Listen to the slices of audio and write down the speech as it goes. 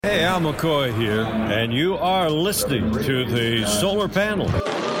Hey, Al McCoy here, and you are listening to the Solar Panel.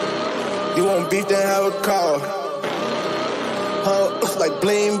 You want beef, then have a car. Looks like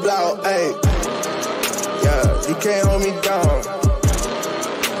bling blow, ayy. Yeah, you can't hold me down.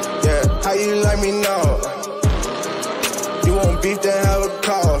 Yeah, how you like me now? You want beef, then have a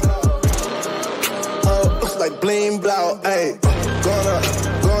car. Looks like bling blow, ayy. Going up,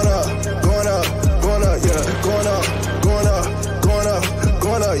 going up, going up, going up, yeah. Going up, going up, going up,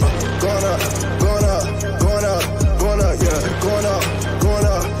 going up, yeah. Going up, going up, going up, going up, yeah. Going up, going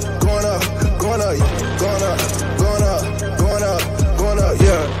up, going up, going up, yeah. Going up, going up, going up, going up,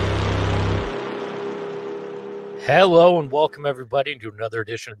 yeah. Hello and welcome everybody to another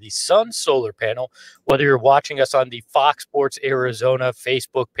edition of the Sun Solar Panel. Whether you're watching us on the Fox Sports Arizona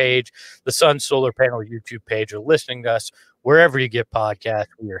Facebook page, the Sun Solar Panel YouTube page, or listening to us wherever you get podcasts,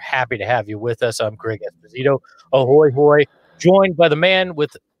 we are happy to have you with us. I'm Greg Esposito. Ahoy, hoy. Joined by the man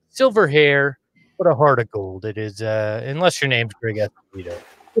with silver hair, but a heart of gold. It is, unless your name's Greg Esposito.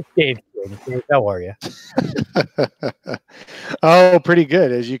 It's Dave. How are you? Oh, pretty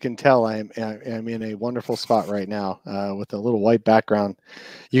good. As you can tell, I'm in a wonderful spot right now with a little white background.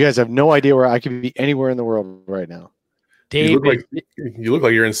 You guys have no idea where I could be anywhere in the world right now. Dave, you look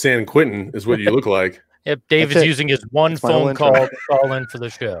like you're in San Quentin is what you look like. Yep, Dave is using his one phone call to call in for the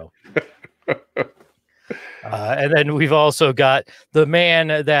show. And then we've also got the man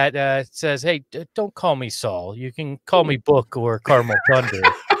that says, hey, don't call me Saul. You can call me Book or Carmel Thunder.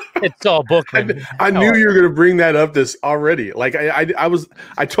 It's Saul Bookman. I knew you were going to bring that up this already. Like I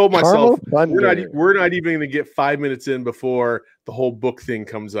told myself, we're not even going to get 5 minutes in before the whole book thing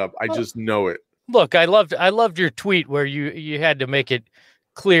comes up. I just know it. Look, I loved your tweet where you had to make it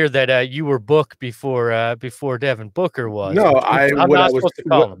clear that you were Book before Devin Booker was. No,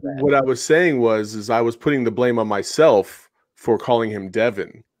 what I was saying was I was putting the blame on myself for calling him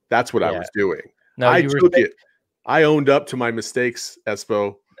Devin. That's what I was doing. No, I took it. I owned up to my mistakes,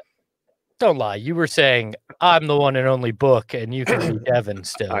 Espo. Don't lie. You were saying I'm the one and only Book, and you can be Devin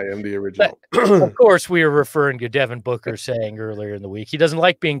still. I am the original. But, of course, we were referring to Devin Booker saying earlier in the week he doesn't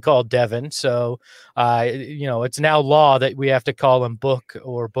like being called Devin, so it's now law that we have to call him Book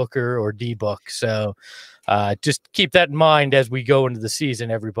or Booker or D-Book. So just keep that in mind as we go into the season.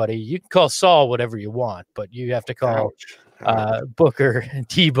 Everybody, you can call Saul whatever you want, but you have to call Booker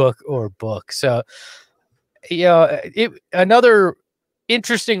D-Book or Book. So another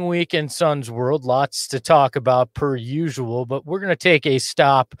interesting week in Suns world, lots to talk about per usual, but we're going to take a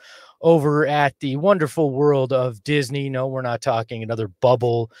stop over at the wonderful world of Disney. No, we're not talking another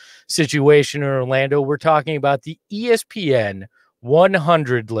bubble situation in Orlando. We're talking about the ESPN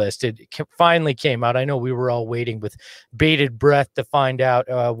 100 list. It finally came out. I know we were all waiting with bated breath to find out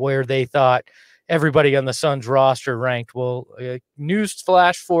where they thought everybody on the Suns roster ranked. Well, news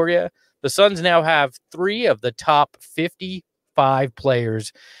flash for you. The Suns now have 3 of the top 55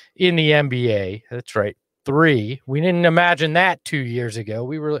 players in the NBA. That's right, 3. We didn't imagine that 2 years ago.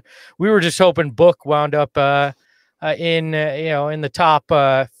 We were just hoping Book wound up in the top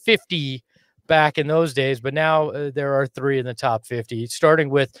 50 back in those days, but now there are 3 in the top 50,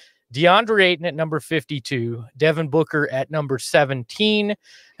 starting with DeAndre Ayton at number 52, Devin Booker at number 17,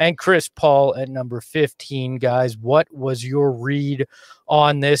 and Chris Paul at number 15. Guys, what was your read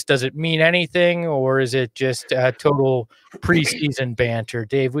on this? Does it mean anything, or is it just total preseason banter?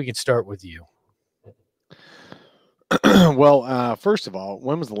 Dave, we can start with you. Well, first of all,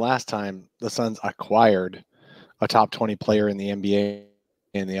 when was the last time the Suns acquired a top 20 player in the NBA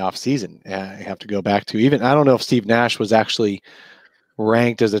in the offseason? I have to go back to I don't know if Steve Nash was actually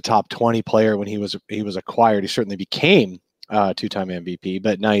ranked as a top 20 player when he was acquired. He certainly became two-time MVP,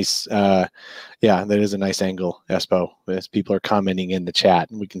 but nice. That is a nice angle, Espo, as people are commenting in the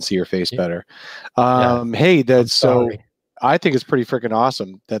chat and we can see your face better. Hey, so I think it's pretty freaking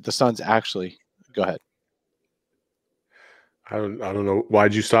awesome that the Suns actually go ahead. I don't know.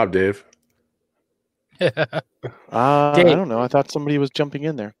 Why'd you stop, Dave? Dave? I don't know. I thought somebody was jumping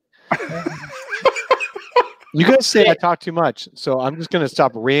in there. You guys say I talk too much, so I'm just going to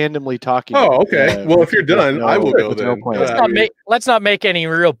stop randomly talking. Oh, okay. Well, if you're done, I will go then. Let's not make any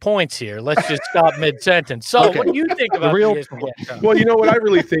real points here. Let's just stop mid-sentence. So what do you think about ESPN? Well, you know what I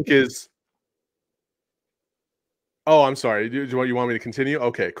really think is – oh, I'm sorry. Do you want me to continue?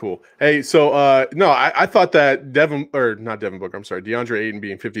 Okay, cool. Hey, so I thought that DeAndre Ayton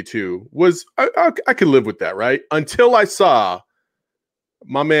being 52 was I could live with that, right? Until I saw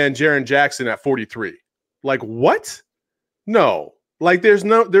my man Jaren Jackson at 43. Like what? No. Like there's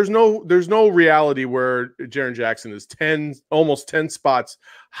no reality where Jaren Jackson is almost 10 spots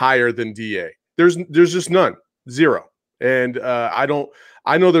higher than DA. There's just none. 0. And I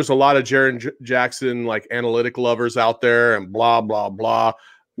know there's a lot of Jaren Jackson like analytic lovers out there and blah, blah, blah.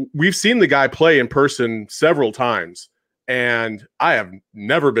 We've seen the guy play in person several times, and I have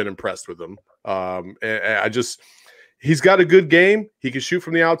never been impressed with him. He's got a good game. He can shoot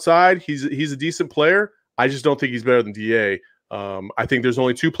from the outside. He's a decent player. I just don't think he's better than DA. I think there's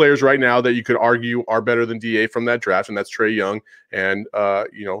only 2 players right now that you could argue are better than DA from that draft, and that's Trae Young and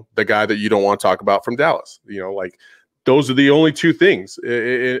the guy that you don't want to talk about from Dallas. Like those are the only 2 things.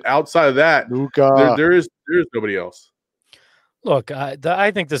 Outside of that, Luka. There is nobody else. Look, I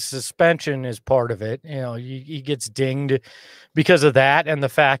think the suspension is part of it. He gets dinged because of that, and the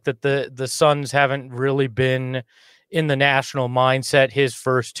fact that the Suns haven't really been in the national mindset his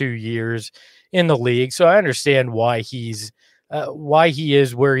first 2 years in the league. So I understand why he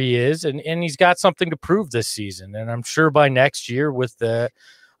is where he is, and he's got something to prove this season. And I'm sure by next year, with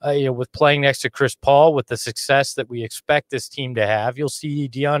with playing next to Chris Paul, with the success that we expect this team to have, you'll see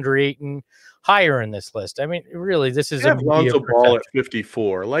DeAndre Ayton higher in this list. I mean, really, this is Lonzo Ball at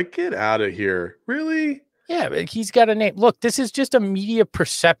 54. Like, get out of here. Really? Yeah, but he's got a name. Look, this is just a media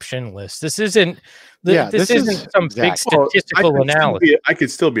perception list. This isn't this isn't some big statistical analysis. I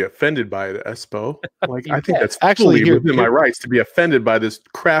could still be offended by it, Espo. Like, I think that's actually within my rights to be offended by this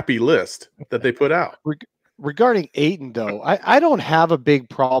crappy list that they put out. Regarding Ayton, though, I don't have a big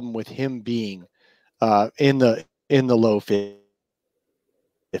problem with him being in the low 50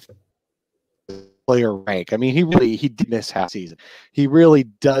 player rank. I mean, he did miss half season. He really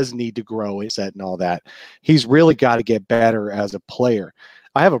does need to grow his set and all that. He's really got to get better as a player.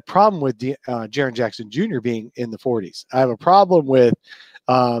 I have a problem with Jaren Jackson Jr. being in the 40s. I have a problem with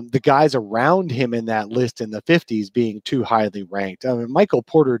the guys around him in that list in the 50s being too highly ranked. I mean, Michael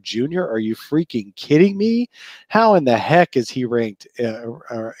Porter Jr., are you freaking kidding me? How in the heck is he ranked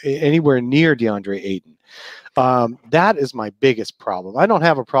anywhere near DeAndre Ayton? That is my biggest problem. I don't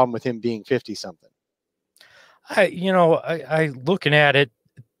have a problem with him being 50-something. I looking at it,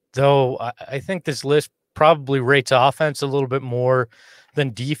 though, I think this list probably rates offense a little bit more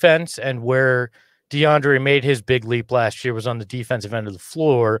than defense, and where DeAndre made his big leap last year was on the defensive end of the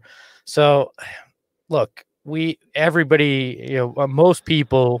floor. So, look, everybody, most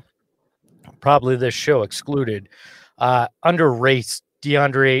people, probably this show excluded, underrates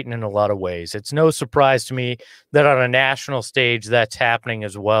DeAndre Ayton in a lot of ways. It's no surprise to me that on a national stage that's happening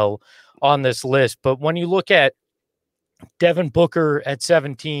as well on this list. But when you look at Devin Booker at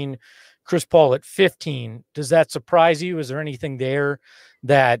 17, Chris Paul at 15, does that surprise you? Is there anything there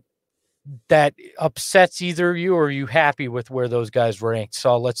that upsets either of you, or are you happy with where those guys ranked?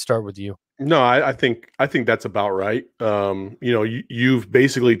 So let's start with you. No, I think that's about right. You've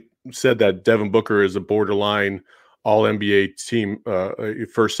basically said that Devin Booker is a borderline all-NBA team,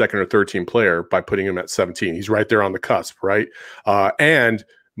 first, second, or third team player by putting him at 17. He's right there on the cusp, right? And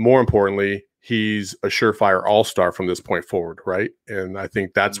more importantly, he's a surefire all-star from this point forward, right? And I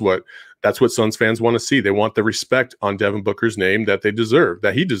think that's what Suns fans want to see. They want the respect on Devin Booker's name that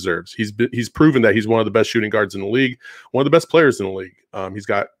he deserves. He's proven that he's one of the best shooting guards in the league, one of the best players in the league. He's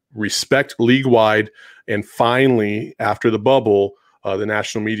got respect league-wide, and finally, after the bubble, the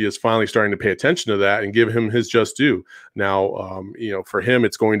national media is finally starting to pay attention to that and give him his just due. Now, for him,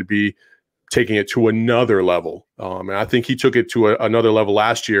 it's going to be taking it to another level. And I think he took it to another level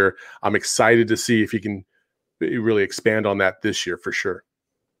last year. I'm excited to see if he can really expand on that this year for sure.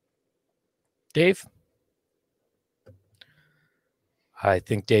 Dave? I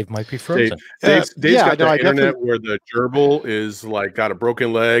think Dave might be frozen. Dave's got the internet where the gerbil is like got a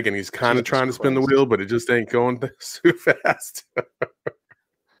broken leg and he's kind of trying to spin the wheel, but it just ain't going too fast.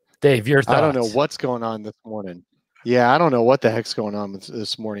 Dave, your thoughts? I don't know what's going on this morning. Yeah, I don't know what the heck's going on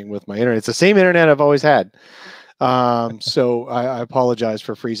this morning with my internet. It's the same internet I've always had. So I apologize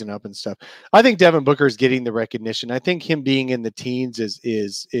for freezing up and stuff. I think Devin Booker is getting the recognition. I think him being in the teens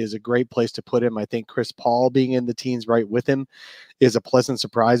is a great place to put him. I think Chris Paul being in the teens right with him is a pleasant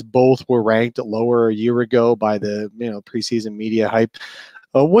surprise. Both were ranked lower a year ago by the preseason media hype.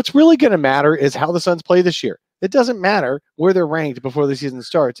 What's really going to matter is how the Suns play this year. It doesn't matter where they're ranked before the season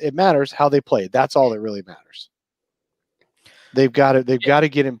starts. It matters how they play. That's all that really matters. They've got to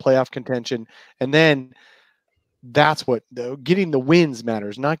get in playoff contention, and then that's what getting the wins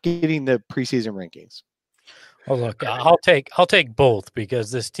matters, not getting the preseason rankings. Well, look, I'll take both,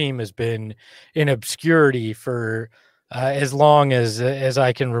 because this team has been in obscurity for as long as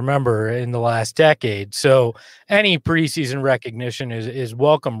I can remember in the last decade. So any preseason recognition is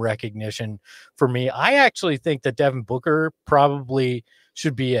welcome recognition for me. I actually think that Devin Booker probably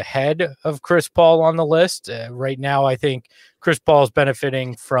should be ahead of Chris Paul on the list. Right now, I think Chris Paul is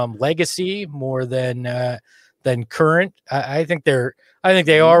benefiting from legacy more than than current. I think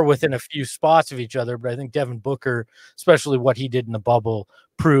they are within a few spots of each other, but I think Devin Booker, especially what he did in the bubble,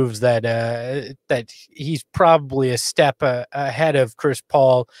 proves that that he's probably a step ahead of Chris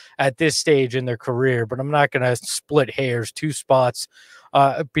Paul at this stage in their career. But I'm not going to split hairs. 2 spots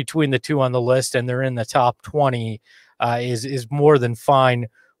between the two on the list, and they're in the top 20 is more than fine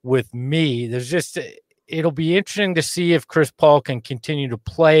with me. It'll be interesting to see if Chris Paul can continue to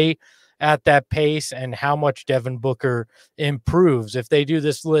play at that pace and how much Devin Booker improves. If they do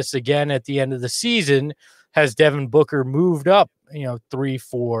this list again at the end of the season, has Devin Booker moved up, 3,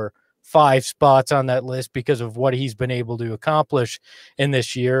 4, 5 spots on that list because of what he's been able to accomplish in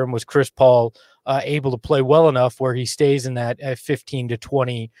this year? And was Chris Paul able to play well enough where he stays in that 15 to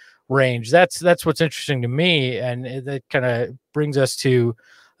 20 range? That's what's interesting to me. And that kind of brings us to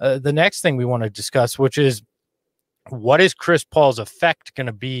the next thing we want to discuss, which is what is Chris Paul's effect going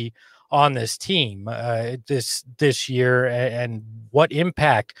to be on this team this year, and what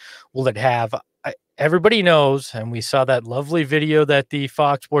impact will it have? Everybody knows, and we saw that lovely video that the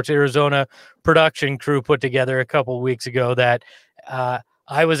Fox Sports Arizona production crew put together a couple of weeks ago, that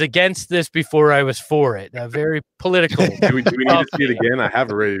I was against this before I was for it. Very political. Do we need to see it again? I have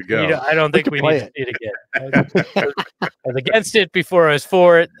it ready to go. I don't think we need to see it again. I was against it before I was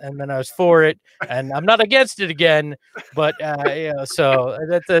for it, and then I was for it, and I'm not against it again. But so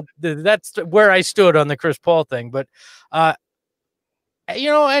that's where I stood on the Chris Paul thing. But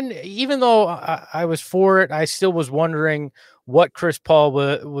and even though I was for it, I still was wondering what Chris Paul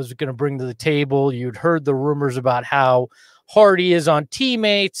was going to bring to the table. You'd heard the rumors about how hard he is on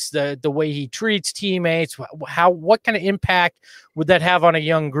teammates, the way he treats teammates, what kind of impact would that have on a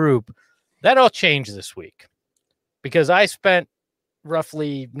young group? That all changed this week, because I spent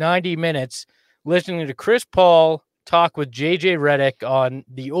roughly 90 minutes listening to Chris Paul talk with JJ Redick on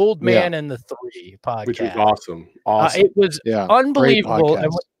the Old Man and the Three podcast, which was awesome. It was unbelievable.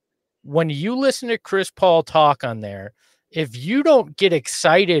 And when you listen to Chris Paul talk on there, if you don't get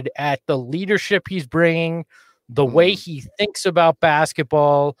excited at the leadership he's bringing, the way he thinks about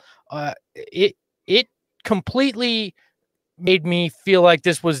basketball, it completely made me feel like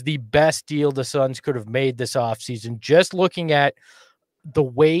this was the best deal the Suns could have made this offseason. Just looking at the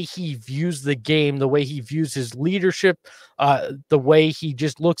way he views the game, the way he views his leadership, the way he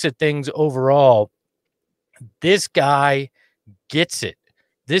just looks at things overall, this guy gets it.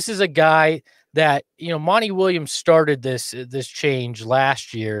 This is a guy that, Monty Williams started this change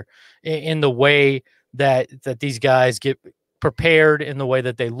last year in the way that these guys get prepared, in the way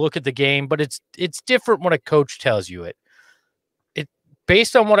that they look at the game, but it's different when a coach tells you it.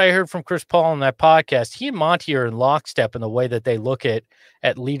 Based on what I heard from Chris Paul on that podcast, he and Monty are in lockstep in the way that they look at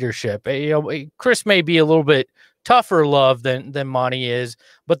leadership. Chris may be a little bit tougher love than Monty is,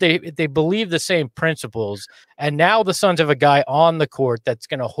 but they believe the same principles. And now the Suns have a guy on the court that's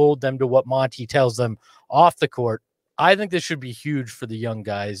going to hold them to what Monty tells them off the court. I think this should be huge for the young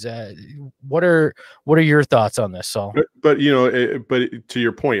guys. What are your thoughts on this, Saul? But to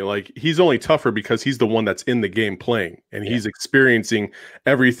your point, like, he's only tougher because he's the one that's in the game playing, and he's experiencing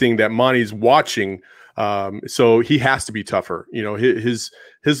everything that Monty's watching. So he has to be tougher.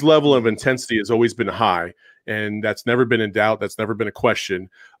 His level of intensity has always been high, and that's never been in doubt. That's never been a question.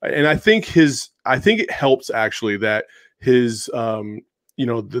 And I think it helps actually that his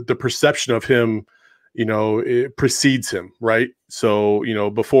the perception of him, it precedes him, right? So,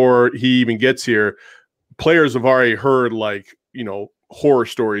 before he even gets here, players have already heard, horror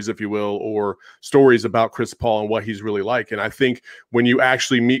stories, if you will, or stories about Chris Paul and what he's really like. And I think when you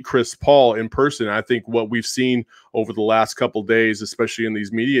actually meet Chris Paul in person, I think what we've seen over the last couple of days, especially in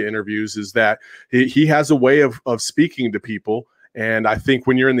these media interviews, is that he has a way of speaking to people. And I think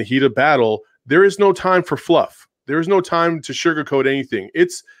when you're in the heat of battle, there is no time for fluff. There is no time to sugarcoat anything.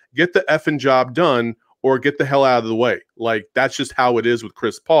 It's get the effing job done or get the hell out of the way. Like, that's just how it is with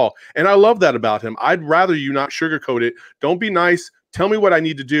Chris Paul. And I love that about him. I'd rather you not sugarcoat it. Don't be nice. Tell me what I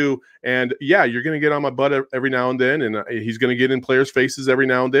need to do. And yeah, you're going to get on my butt every now and then. And he's going to get in players' faces every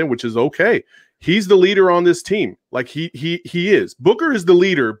now and then, which is okay. He's the leader on this team. Like, he is. Booker is the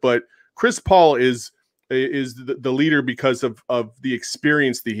leader, but Chris Paul is the leader because of the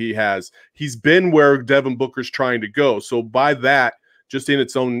experience that he has. He's been where Devin Booker's trying to go. So by that, just in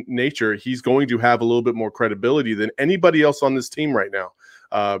its own nature, he's going to have a little bit more credibility than anybody else on this team right now.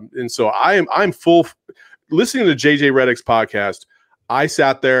 And so I'm full listening to JJ Redick's podcast. I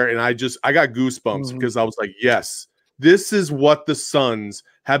sat there and I got goosebumps because I was like, yes, this is what the Suns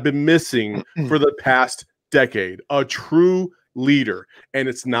have been missing for the past decade, a true leader. And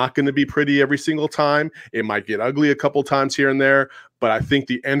it's not going to be pretty every single time. It might get ugly a couple times here and there, but I think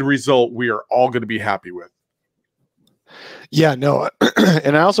the end result we are all going to be happy with. Yeah, no,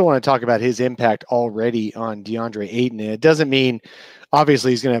 and I also want to talk about his impact already on DeAndre Ayton. And it doesn't mean,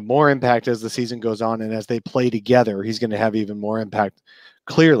 obviously, he's going to have more impact as the season goes on, and as they play together, he's going to have even more impact,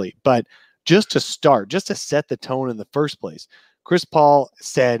 clearly. But just to start, just to set the tone in the first place, Chris Paul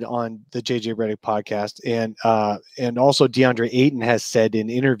said on the JJ Redick podcast, and also DeAndre Ayton has said in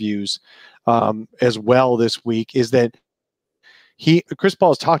interviews as well this week, is that Chris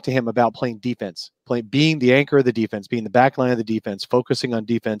Paul has talked to him about playing defense, being the anchor of the defense, being the back line of the defense, focusing on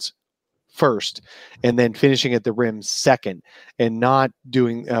defense first, and then finishing at the rim second, and not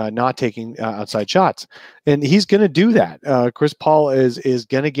taking outside shots. And he's going to do that. Chris Paul is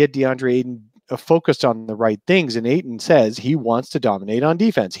going to get DeAndre Ayton focused on the right things. And Ayton says he wants to dominate on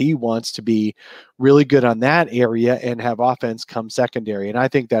defense. He wants to be really good on that area and have offense come secondary. And I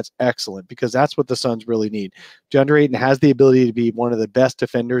think that's excellent, because that's what the Suns really need. DeAndre Ayton has the ability to be one of the best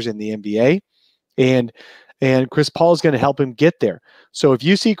defenders in the NBA. And Chris Paul is going to help him get there. So if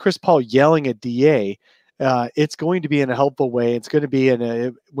you see Chris Paul yelling at DA, it's going to be in a helpful way. It's going to be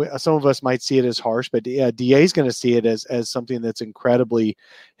some of us might see it as harsh, but DA is going to see it as something that's incredibly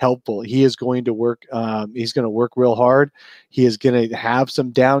helpful. He is going to work. He's going to work real hard. He is going to have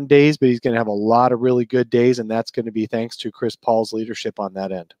some down days, but he's going to have a lot of really good days. And that's going to be thanks to Chris Paul's leadership on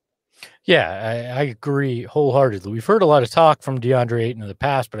that end. Yeah, I agree wholeheartedly. We've heard a lot of talk from DeAndre Ayton in the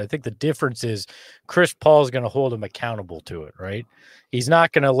past, but I think the difference is Chris Paul is going to hold him accountable to it, right? He's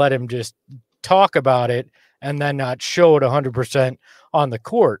not going to let him just talk about it and then not show it 100% on the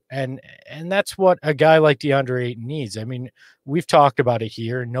court. And that's what a guy like DeAndre Ayton needs. I mean, we've talked about it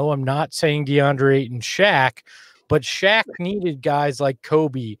here. No, I'm not saying DeAndre Ayton Shaq, but Shaq needed guys like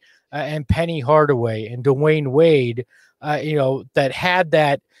Kobe and Penny Hardaway and Dwayne Wade, that had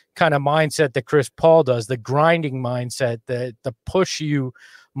that kind of mindset that Chris Paul does, the grinding mindset, the push you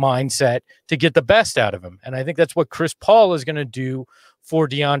mindset to get the best out of him. And I think that's what Chris Paul is going to do for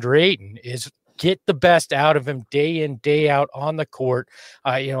DeAndre Ayton, is get the best out of him day in, day out on the court.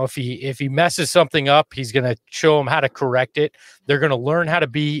 If he messes something up, he's going to show him how to correct it. They're going to learn how to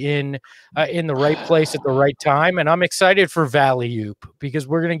be in the right place at the right time. And I'm excited for Valley-oop, because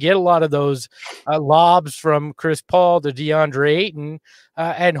we're going to get a lot of those lobs from Chris Paul to DeAndre Ayton.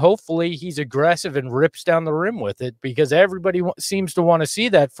 And hopefully he's aggressive and rips down the rim with it, because everybody seems to want to see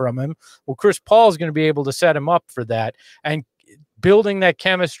that from him. Well, Chris Paul is going to be able to set him up for that. And building that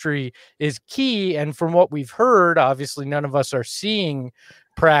chemistry is key. And from what we've heard, obviously none of us are seeing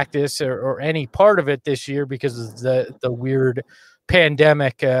practice or any part of it this year because of the weird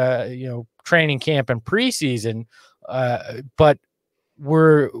pandemic, training camp and preseason. But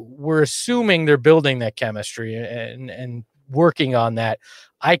we're assuming they're building that chemistry and working on that.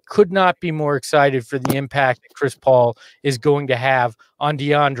 I could not be more excited for the impact that Chris Paul is going to have on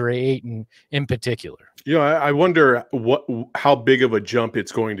DeAndre Ayton in particular. I wonder how big of a jump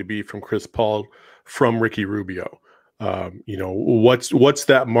it's going to be from Chris Paul from Ricky Rubio. What's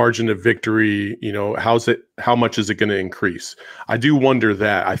that margin of victory? How much is it going to increase? I do wonder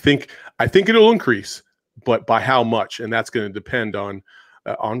that. I think it'll increase, but by how much? And that's going to depend on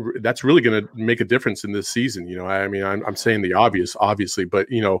that's really going to make a difference in this season. I'm saying the obvious, obviously, but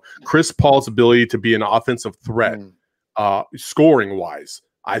Chris Paul's ability to be an offensive threat, scoring wise,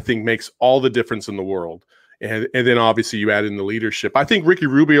 I think makes all the difference in the world. And then obviously you add in the leadership. I think Ricky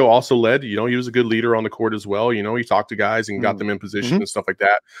Rubio also led. He was a good leader on the court as well. He talked to guys and got them in position and stuff like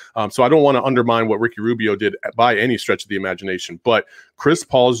that. So I don't want to undermine what Ricky Rubio did by any stretch of the imagination. But Chris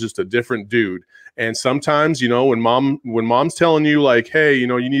Paul is just a different dude. And sometimes, when mom's telling you like, hey, you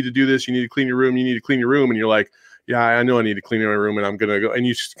need to do this, you need to clean your room, and you're like, yeah, I know I need to clean my room, and I'm gonna go. And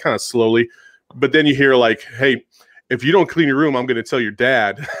you just kind of slowly, but then you hear like, hey, if you don't clean your room, I'm going to tell your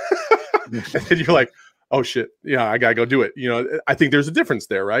dad. And then you're like, oh shit. Yeah, I gotta go do it. I think there's a difference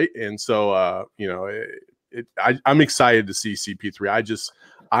there. Right. And so, I'm excited to see CP3.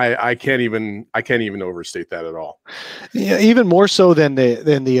 I can't even overstate that at all. Yeah. Even more so than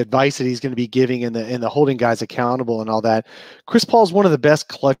the advice that he's going to be giving in the holding guys accountable and all that. Chris Paul is one of the best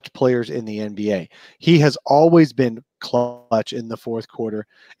clutch players in the NBA. He has always been clutch in the fourth quarter.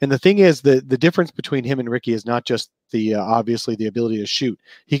 And the thing is, the difference between him and Ricky is not just obviously the ability to shoot.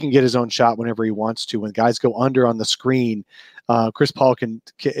 He can get his own shot whenever he wants to. When guys go under on the screen, Chris Paul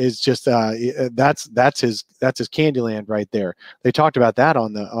is just that's his Candyland right there. They talked about that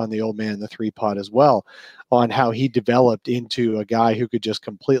on the Old Man the 3-Pod as well, on how he developed into a guy who could just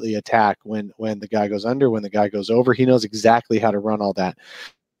completely attack when the guy goes under, when the guy goes over. He knows exactly how to run all that.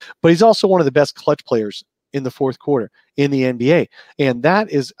 But he's also one of the best clutch players in the fourth quarter in the NBA. And that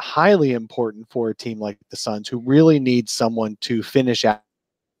is highly important for a team like the Suns, who really need someone to finish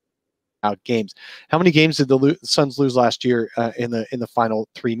out games. How many games did the Suns lose last year in the final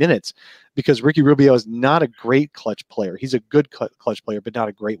 3 minutes? Because Ricky Rubio is not a great clutch player. He's a good clutch player, but not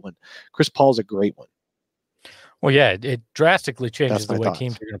a great one. Chris Paul's a great one. Well, yeah, it drastically changes the way thoughts.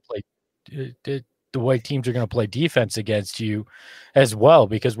 teams are going to play. The way teams are going to play defense against you, as well.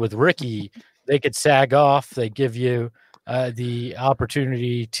 Because with Ricky, they could sag off. They give you the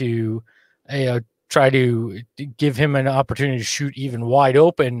opportunity to try to give him an opportunity to shoot even wide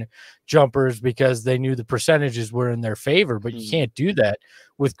open jumpers because they knew the percentages were in their favor, but you can't do that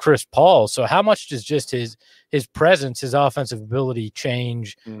with Chris Paul. So how much does just his presence, his offensive ability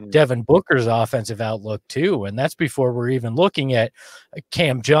change Devin Booker's offensive outlook too? And that's before we're even looking at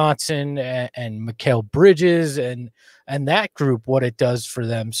Cam Johnson and Mikal Bridges and that group, what it does for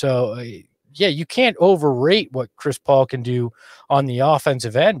them. So yeah, you can't overrate what Chris Paul can do on the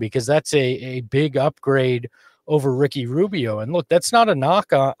offensive end, because that's a big upgrade over Ricky Rubio. And look, that's not a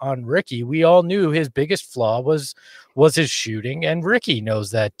knock on Ricky. We all knew his biggest flaw was his shooting, and Ricky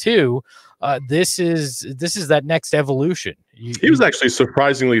knows that too. This is that next evolution. He was actually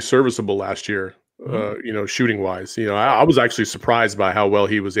surprisingly serviceable last year, shooting wise. I was actually surprised by how well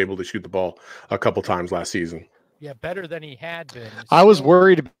he was able to shoot the ball a couple times last season. Yeah, better than he had been. I was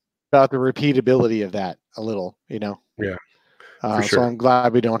worried about the repeatability of that a little, Yeah. Sure. So I'm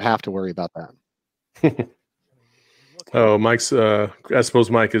glad we don't have to worry about that. Oh, Mike's I suppose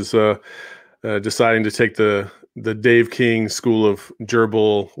Mike is deciding to take the Dave King school of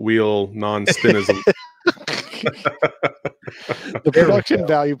gerbil wheel non-spinism. The production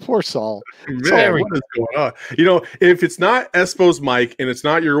value, poor Saul. Man, what is going on? If it's not Espo's mic and it's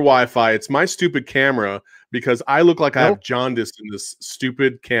not your Wi-Fi, it's my stupid camera, because I look like I have jaundice in this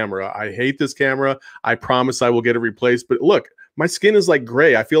stupid camera. I hate this camera. I promise I will get it replaced. But look, my skin is like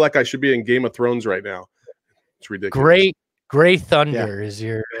gray. I feel like I should be in Game of Thrones right now. It's ridiculous. Gray Thunder is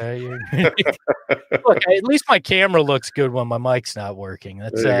your look. At least my camera looks good when my mic's not working.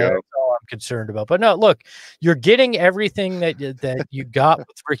 That's all I'm concerned about. But no, look, you're getting everything that you got with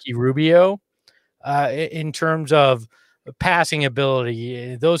Ricky Rubio in terms of passing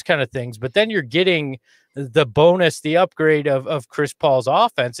ability, those kind of things. But then you're getting the bonus, the upgrade of Chris Paul's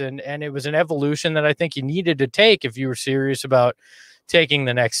offense, and it was an evolution that I think you needed to take if you were serious about taking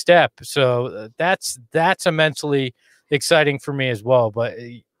the next step. So that's immensely exciting for me as well. But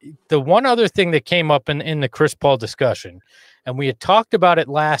the one other thing that came up in the Chris Paul discussion, and we had talked about it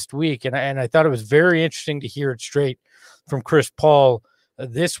last week, and I thought it was very interesting to hear it straight from Chris Paul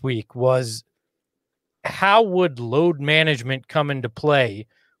this week, was how would load management come into play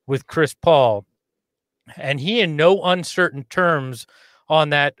with Chris Paul? And he, in no uncertain terms on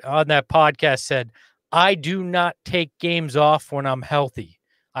that podcast, said, I do not take games off when I'm healthy.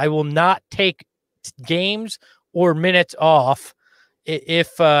 I will not take games or minutes off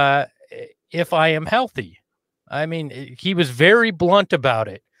if I am healthy. I mean, he was very blunt about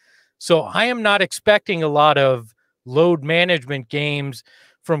it. So I am not expecting a lot of load management games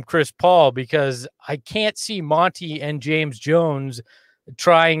from Chris Paul, because I can't see Monty and James Jones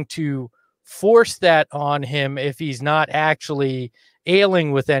trying to force that on him if he's not actually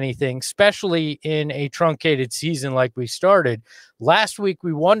ailing with anything, especially in a truncated season like we started. Last week,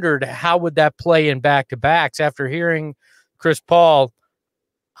 we wondered how would that play in back-to-backs. After hearing Chris Paul,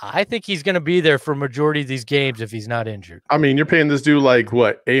 I think he's going to be there for a majority of these games if he's not injured. I mean, you're paying this dude like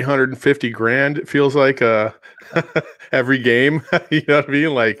what, $850,000? It feels like every game. You know what I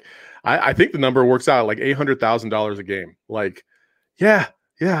mean? Like, I think the number works out like $800,000 a game. Like, yeah,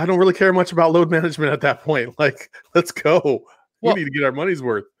 I don't really care much about load management at that point. Like, let's go. We need to get our money's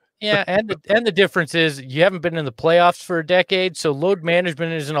worth. Yeah, and the difference is you haven't been in the playoffs for a decade, so load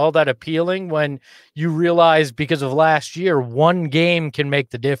management isn't all that appealing when you realize, because of last year, one game can make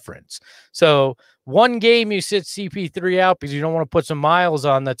the difference. So one game you sit CP3 out because you don't want to put some miles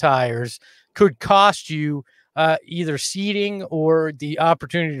on the tires could cost you either seeding or the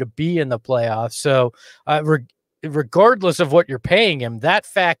opportunity to be in the playoffs. So regardless of what you're paying him, that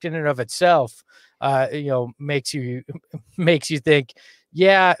fact in and of itself, makes you think,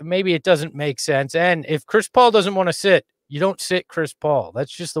 yeah, maybe it doesn't make sense. And if Chris Paul doesn't want to sit, you don't sit Chris Paul.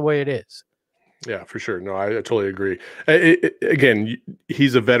 That's just the way it is. Yeah, for sure. No, I totally agree. Again,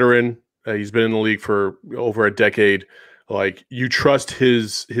 he's a veteran. He's been in the league for over a decade. Like, you trust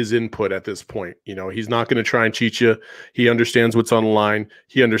his input at this point. He's not going to try and cheat you. He understands what's on the line.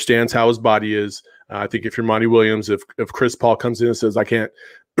 He understands how his body is. I think if you're Monty Williams, if Chris Paul comes in and says, I can't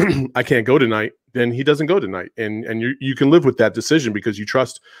go tonight, then he doesn't go tonight. And you can live with that decision because you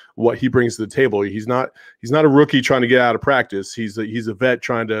trust what he brings to the table. He's not a rookie trying to get out of practice. He's a vet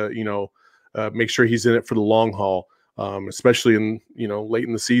trying to, make sure he's in it for the long haul. especially in late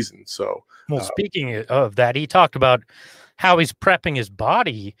in the season. So, well, speaking of that, he talked about how he's prepping his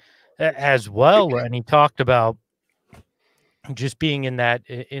body as well, and he talked about just being in that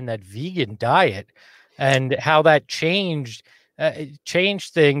vegan diet and how that changed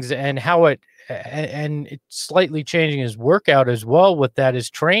things, and how it's slightly changing his workout as well with that. His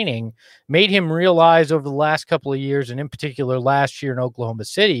training made him realize over the last couple of years, and in particular last year in Oklahoma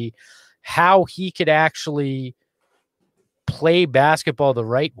City, how he could actually play basketball the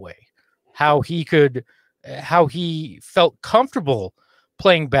right way, how he felt comfortable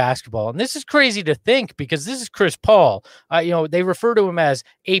playing basketball. And this is crazy to think, because this is Chris Paul. They refer to him as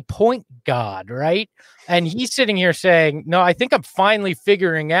a point god, right? And he's sitting here saying, no, I think I'm finally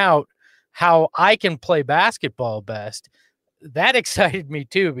figuring out how I can play basketball best. That excited me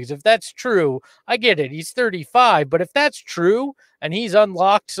too, because if that's true, I get it. He's 35, but if that's true and he's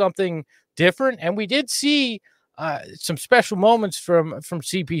unlocked something different, and we did see some special moments from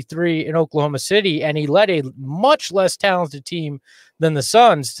CP3 in Oklahoma City, and he led a much less talented team than the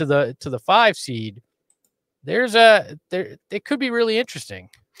Suns to the 5 seed. It could be really interesting.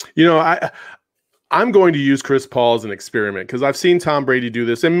 I'm going to use Chris Paul as an experiment, because I've seen Tom Brady do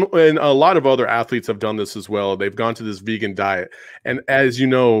this, and a lot of other athletes have done this as well. They've gone to this vegan diet, and as you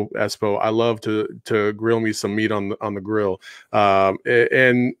know, Espo, I love to grill me some meat on the grill,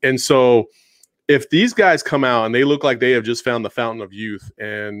 and so if these guys come out and they look like they have just found the fountain of youth,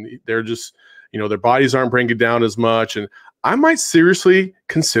 and they're just, their bodies aren't breaking down as much, and I might seriously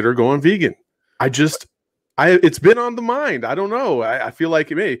consider going vegan. It's been on the mind. I don't know. I feel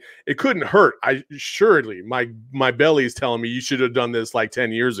like it couldn't hurt. Assuredly, my belly is telling me you should have done this like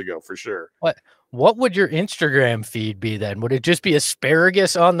 10 years ago for sure. What would your Instagram feed be then? Would it just be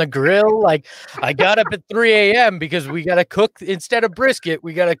asparagus on the grill? Like, I got up at 3 a.m. because we got to cook, instead of brisket,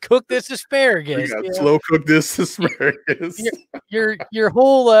 we got to cook this asparagus. We got slow cook this asparagus. Your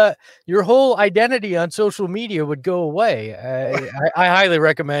whole identity on social media would go away. I highly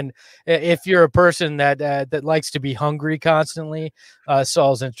recommend, if you're a person that likes to be hungry constantly,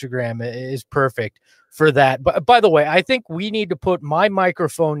 Saul's Instagram is perfect for that. But by the way, I think we need to put my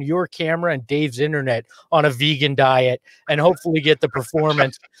microphone, your camera, and Dave's internet on a vegan diet, and hopefully get the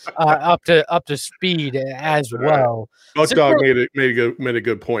performance up to speed as well. Buck Dog made a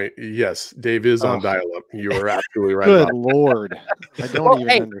good point. Yes, Dave is on dial-up. You are absolutely right. Good Lord, I don't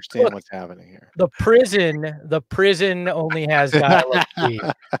even understand what's happening here. The prison only has dial-up speed.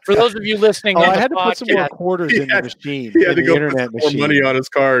 For those of you listening, I had to put some more quarters in the machine. He had to go internet put some more money on his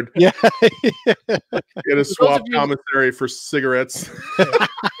card. Yeah. Get a swap commissary for cigarettes.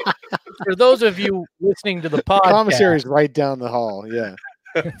 For those of you listening to the podcast, commissary is right down the hall. Yeah.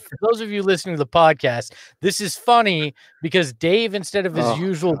 For those of you listening to the podcast, this is funny because Dave, instead of his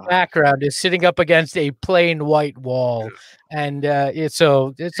usual background, is sitting up against a plain white wall, and it's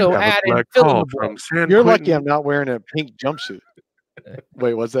so added. You're lucky I'm not wearing a pink jumpsuit.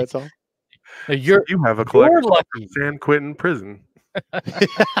 Wait, what's that song? You have a collection from San Quentin Prison.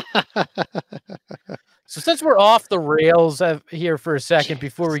 So since we're off the rails here for a second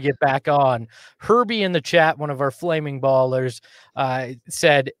before we get back on, Herbie in the chat, one of our flaming ballers,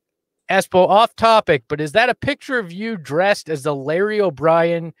 said, Espo, off topic, but is that a picture of you dressed as the Larry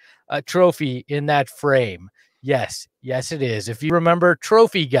O'Brien trophy in that frame? Yes, it is. If you remember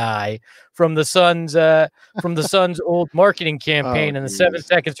Trophy Guy from the Suns old marketing campaign in the 7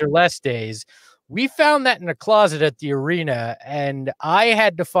 seconds or less days, we found that in a closet at the arena, and I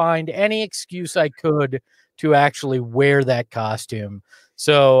had to find any excuse I could to actually wear that costume.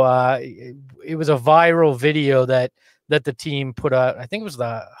 So it was a viral video that the team put out. I think it was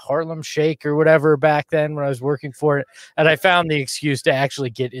the Harlem Shake or whatever back then when I was working for it. And I found the excuse to actually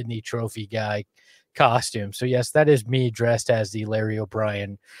get in the Trophy Guy costume. So yes, that is me dressed as the Larry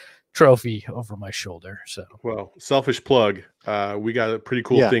O'Brien trophy over my shoulder. So, well, selfish plug. We got a pretty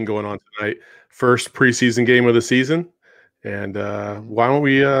cool thing going on tonight. First preseason game of the season. And why don't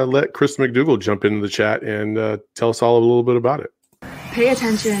we let Chris McDougal jump into the chat and tell us all a little bit about it. Pay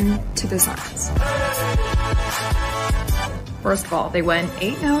attention to the Suns. First of all, they went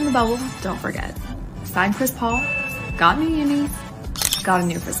 8-0 in the bubble. Don't forget. Signed Chris Paul, got new unis, got a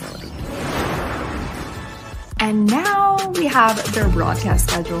new facility. And now we have their broadcast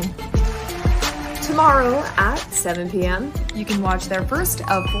schedule. Tomorrow at 7 p.m., you can watch their first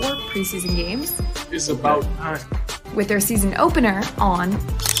of 4 preseason games. It's about time. With their season opener on.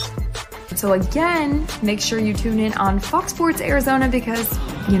 So again, make sure you tune in on Fox Sports Arizona, because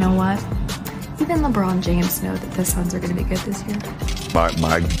you know what? Even LeBron James knows that the Suns are going to be good this year.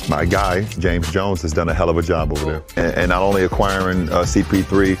 My guy, James Jones, has done a hell of a job over there. And not only acquiring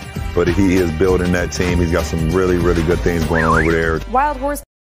CP3, but he is building that team. He's got some really, really good things going on over there. Wild Horse.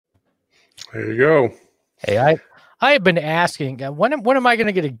 There you go. Hey, I have been asking when am I going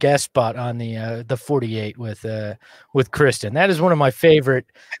to get a guest spot on the 48 with Kristen? That is one of my favorite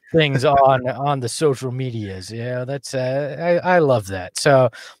things on the social medias. Yeah, that's I love that.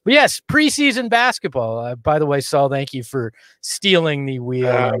 So, but yes, preseason basketball. By the way, Saul, thank you for stealing the wheel.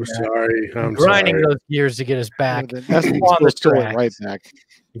 I'm sorry. I'm grinding sorry. those gears to get us back That's on the track. right back.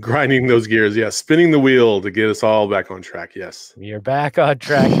 Grinding those gears, yes. Spinning the wheel to get us all back on track. Yes. We are back on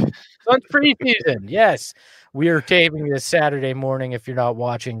track. Suns preseason. Yes. We are taping this Saturday morning if you're not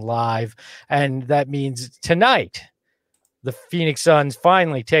watching live. And that means tonight, the Phoenix Suns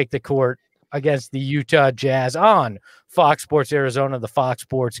finally take the court against the Utah Jazz on Fox Sports Arizona, the Fox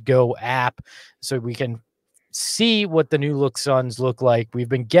Sports Go app, so we can see what the new look Suns look like. We've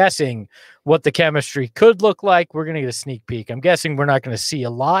been guessing what the chemistry could look like. We're going to get a sneak peek. I'm guessing we're not going to see a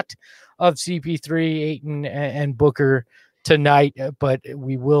lot of CP3, Ayton, and Booker tonight, but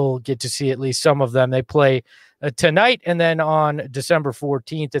we will get to see at least some of them. They play tonight and then on December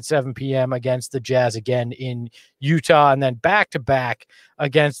 14th at 7 p.m. against the Jazz again in Utah, and then back-to-back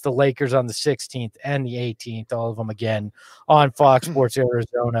against the Lakers on the 16th and the 18th, all of them again on Fox Sports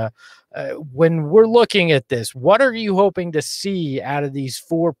Arizona. When we're looking at this, what are you hoping to see out of these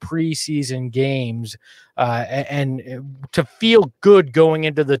 4 preseason games and to feel good going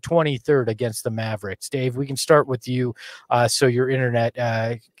into the 23rd against the Mavericks? Dave, we can start with you so your internet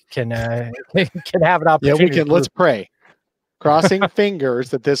can have an opportunity. Yeah, we can. Let's pray. Crossing fingers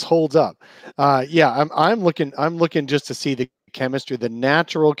that this holds up. I'm looking just to see the chemistry, the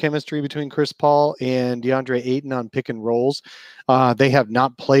natural chemistry between Chris Paul and DeAndre Ayton on pick and rolls. They have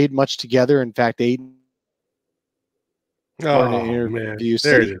not played much together. In fact, Ayton hadn't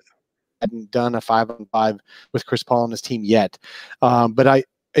done a 5-on-5 with Chris Paul on his team yet. But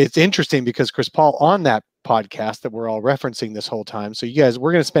it's interesting because Chris Paul on that podcast that we're all referencing this whole time. So you guys,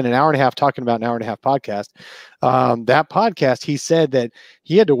 we're going to spend an hour and a half talking about an hour and a half podcast. That podcast, he said that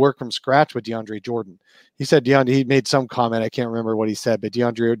he had to work from scratch with DeAndre Jordan. He said he made some comment. I can't remember what he said, but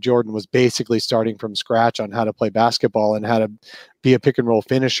DeAndre Jordan was basically starting from scratch on how to play basketball and how to be a pick and roll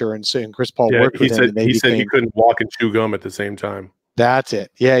finisher. And Chris Paul worked with him. He said he couldn't walk and chew gum at the same time. That's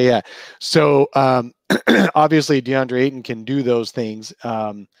it. Yeah. So obviously DeAndre Ayton can do those things.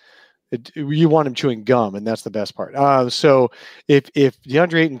 You want him chewing gum, and that's the best part. So if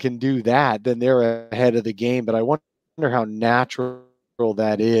DeAndre Ayton can do that, then they're ahead of the game. But I wonder how natural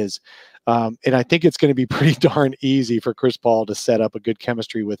that is. And I think it's going to be pretty darn easy for Chris Paul to set up a good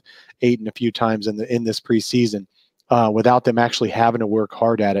chemistry with Ayton a few times in this preseason without them actually having to work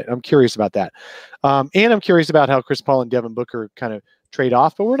hard at it. I'm curious about that. And I'm curious about how Chris Paul and Devin Booker kind of trade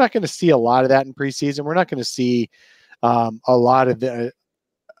off, but we're not going to see a lot of that in preseason. We're not going to see a lot of the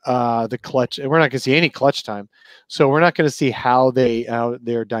clutch, and we're not going to see any clutch time. So we're not going to see how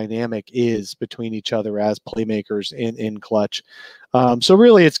their dynamic is between each other as playmakers in clutch. So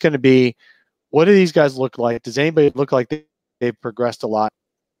really it's going to be, what do these guys look like? Does anybody look like they've progressed a lot?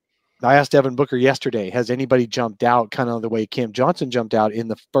 I asked Devin Booker yesterday, has anybody jumped out kind of the way Cam Johnson jumped out in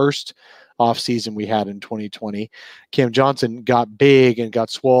the first offseason we had in 2020? Cam Johnson got big and got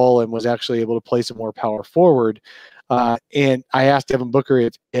swole and was actually able to play some more power forward. And I asked Devin Booker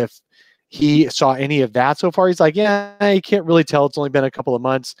if he saw any of that so far. He's like, yeah, you can't really tell. It's only been a couple of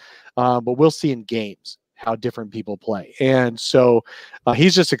months, but we'll see in games how different people play. And so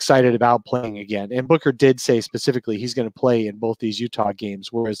he's just excited about playing again. And Booker did say specifically he's going to play in both these Utah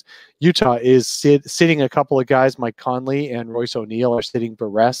games, whereas Utah is sitting a couple of guys. Mike Conley and Royce O'Neal are sitting for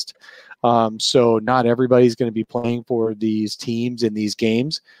rest. So not everybody's going to be playing for these teams in these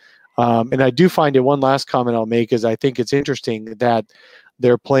games. And I do find it, one last comment I'll make is I think it's interesting that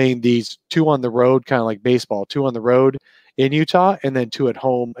they're playing these 2 on the road, kind of like baseball, 2 on the road in Utah and then 2 at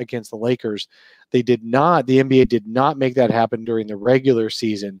home against the Lakers. The NBA did not make that happen during the regular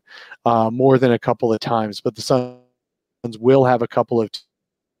season more than a couple of times, but the Suns will have a couple of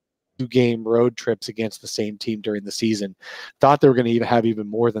 2-game road trips against the same team during the season. Thought they were going to have even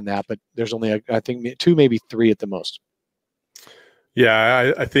more than that, but there's only, I think, 2, maybe 3 at the most.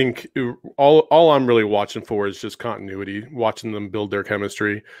 Yeah, I think all I'm really watching for is just continuity, watching them build their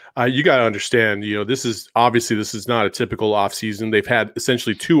chemistry. You got to understand, this is not a typical off season. They've had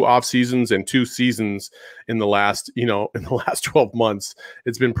essentially 2 off seasons and 2 seasons in the last 12 months.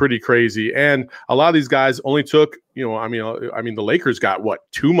 It's been pretty crazy. And a lot of these guys only took, the Lakers got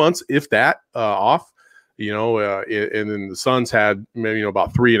 2 months, if that, off, and then the Suns had maybe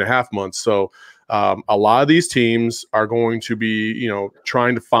about 3.5 months. So a lot of these teams are going to be,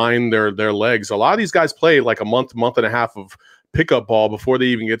 trying to find their legs. A lot of these guys play like a month and a half of pickup ball before they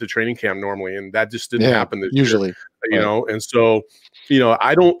even get to training camp normally, and that just didn't happen this usually year, and so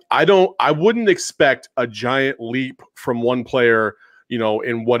I wouldn't expect a giant leap from one player,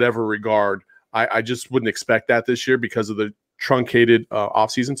 in whatever regard. I just wouldn't expect that this year because of the truncated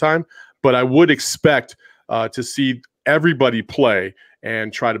offseason time, but I would expect to see everybody play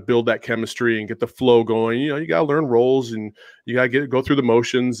and try to build that chemistry and get the flow going. You got to learn roles and you got to go through the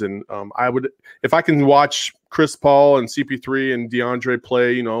motions. And if I can watch Chris Paul and CP3 and DeAndre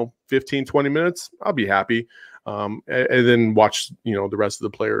play, 15, 20 minutes, I'll be happy. And then watch, the rest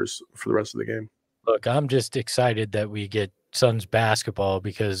of the players for the rest of the game. Look, I'm just excited that we get Suns basketball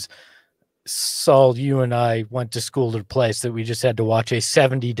because Saul, you and I went to school at a place that we just had to watch a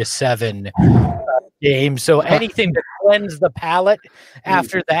 70-7 game. So anything to cleanse the palate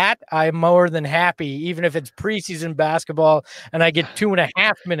after that, I'm more than happy. Even if it's preseason basketball and I get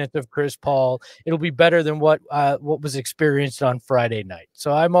 2.5 minutes of Chris Paul, it'll be better than what was experienced on Friday night.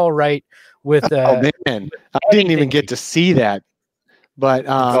 So I'm all right with. I didn't even get to see that, but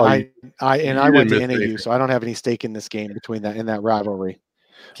I went to NAU, so I don't have any stake in this game in that rivalry.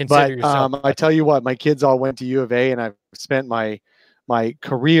 I tell you what, my kids all went to U of A, and I've spent my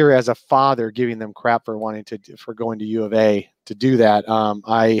career as a father giving them crap for going to U of A to do that.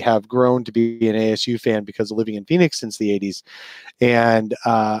 I have grown to be an ASU fan because of living in Phoenix since the 80s, and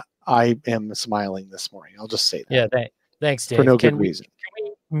I am smiling this morning. I'll just say that. Yeah, thanks, Dave. For no good reason.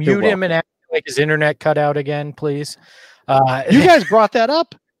 Can we mute him and act like his internet cut out again, please? You guys brought that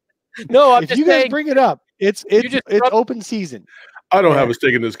up. No, if you guys bring it up, it's open season. I don't have a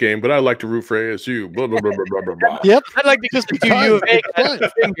stake in this game, but I like to root for ASU. Blah, blah, blah, blah, blah, blah. Yep. I'd like to just do U of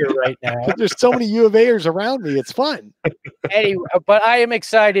A finger right now. There's so many U of A's around me. It's fun. Anyway, but I am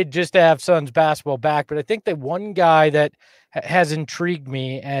excited just to have Suns basketball back. But I think that one guy that has intrigued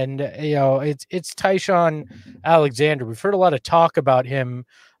me, and it's Ty-Shon Alexander. We've heard a lot of talk about him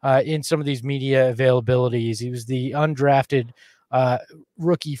in some of these media availabilities. He was the undrafted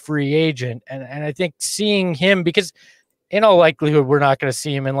rookie free agent, and I think seeing him, because in all likelihood, we're not going to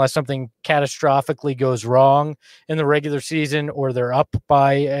see him unless something catastrophically goes wrong in the regular season or they're up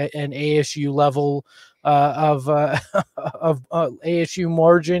by an ASU level of ASU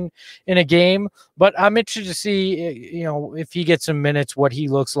margin in a game. But I'm interested to see, if he gets some minutes, what he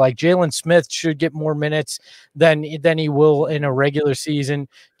looks like. Jalen Smith should get more minutes than he will in a regular season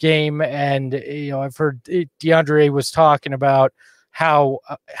game. And, I've heard DeAndre was talking about how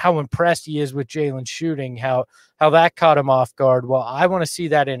impressed he is with Jalen shooting, how that caught him off guard. Well, I want to see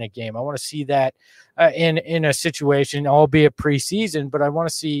that in a game. I want to see that in a situation, albeit preseason, but I want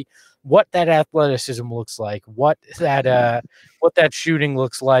to see what that athleticism looks like, what that shooting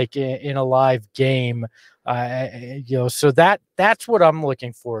looks like in a live game. So that's what I'm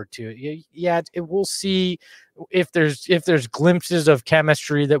looking forward to. Yeah, we'll see if there's glimpses of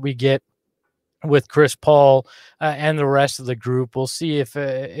chemistry that we get with Chris Paul and the rest of the group. We'll see if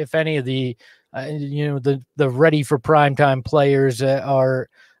any of the the ready for primetime players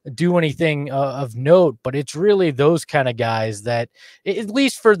do anything of note, but it's really those kind of guys that, at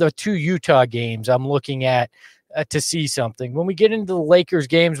least for the 2 Utah games, I'm looking at to see something. When we get into the Lakers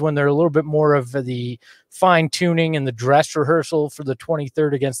games, when they're a little bit more of the fine tuning and the dress rehearsal for the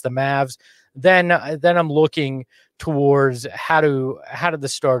 23rd against the Mavs, then I'm looking towards how do the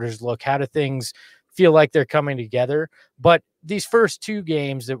starters look? How do things feel like they're coming together? But these first 2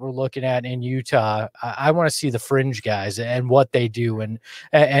 games that we're looking at in Utah, I want to see the fringe guys and what they do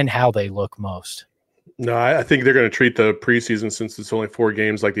and how they look most. No, I think they're going to treat the preseason, since it's only 4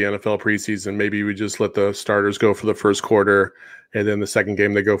 games like the NFL preseason. Maybe we just let the starters go for the first quarter, and then the second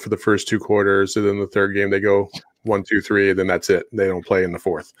game they go for the first 2 quarters, and then the third game they go 1, 2, 3, and then that's it. They don't play in the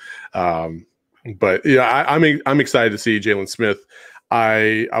fourth. But yeah, I'm excited to see Jalen Smith.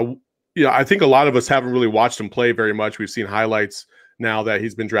 I think a lot of us haven't really watched him play very much. We've seen highlights now that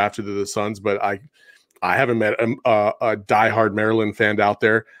he's been drafted to the Suns, but I haven't met a diehard Maryland fan out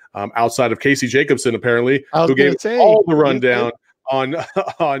there outside of Casey Jacobson, apparently, who gave all the rundown on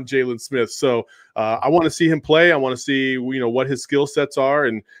Jalen Smith. So I want to see him play. I want to see what his skill sets are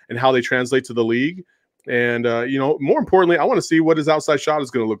and how they translate to the league. And more importantly, I want to see what his outside shot is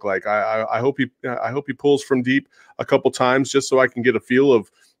going to look like. I hope he pulls from deep a couple times, just so I can get a feel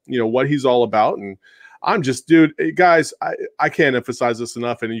of what he's all about. And I'm just, dude, guys, I can't emphasize this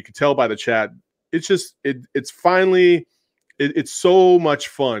enough. And you can tell by the chat, it's just it's finally it's so much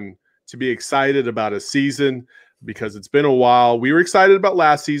fun to be excited about a season, because it's been a while. We were excited about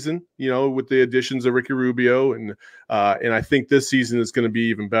last season, with the additions of Ricky Rubio, and I think this season is going to be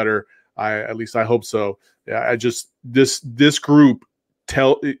even better. At least I hope so. Yeah, this group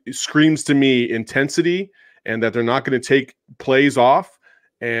screams to me intensity and that they're not going to take plays off,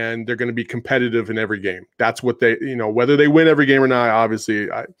 and they're going to be competitive in every game. That's what they, whether they win every game or not, obviously,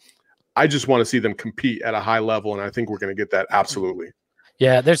 I just want to see them compete at a high level, and I think we're going to get that absolutely.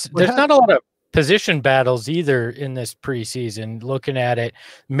 Yeah, there's not a lot of position battles either in this preseason. Looking at it,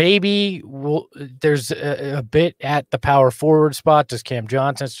 maybe there's a bit at the power forward spot. Does Cam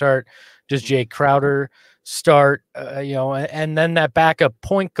Johnson start? Does Jay Crowder start? And then that backup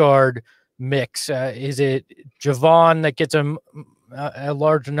point guard mix. Is it Javon that gets a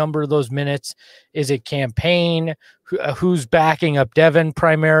large number of those minutes? Is it Campaign? Who's backing up Devin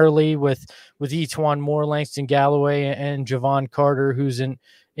primarily with E'Twaun Moore, Langston Galloway, and Javon Carter, who's in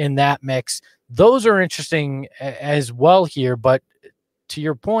that mix? Those are interesting as well here. But to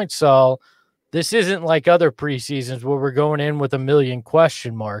your point, Saul, this isn't like other preseasons where we're going in with a million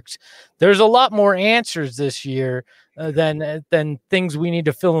question marks. There's a lot more answers this year than things we need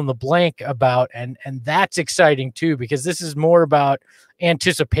to fill in the blank about. And that's exciting too, because this is more about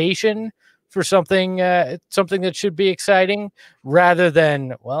anticipation for something that should be exciting rather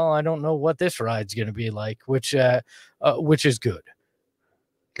than, well, I don't know what this ride's going to be like, which is good.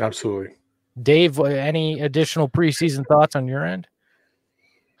 Absolutely. Dave, any additional preseason thoughts on your end?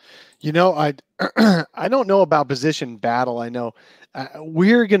 I don't know about position battle. I know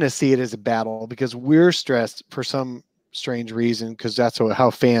we're going to see it as a battle because we're stressed for some strange reason, because that's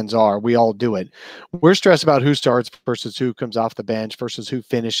how fans are. We all do it. We're stressed about who starts versus who comes off the bench versus who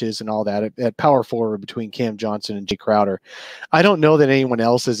finishes and all that at power forward between Cam Johnson and Jay Crowder. I don't know that anyone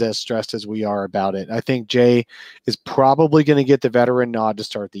else is as stressed as we are about it. I think Jay is probably going to get the veteran nod to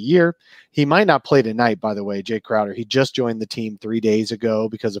start the year. He might not play tonight, by the way, Jay Crowder. He just joined the team 3 days ago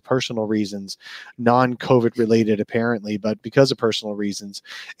because of personal reasons, non-COVID related apparently, but because of personal reasons.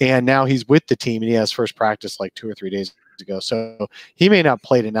 And now he's with the team and he has first practice like 2 or 3 days ago. So he may not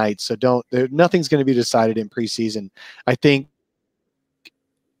play tonight. So nothing's going to be decided in preseason. I think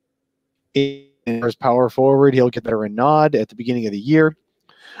in his power forward, he'll get better a nod at the beginning of the year.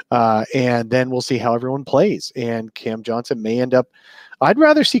 And then we'll see how everyone plays. And Cam Johnson may end up, I'd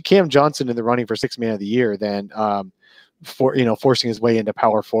rather see Cam Johnson in the running for Sixth Man of the Year than forcing his way into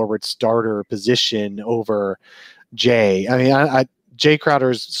power forward starter position over Jay. I mean, Jay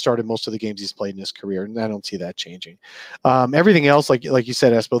Crowder's started most of the games he's played in his career, and I don't see that changing. Everything else, like you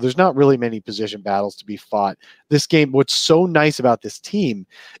said, Espo, there's not really many position battles to be fought. This game, what's so nice about this team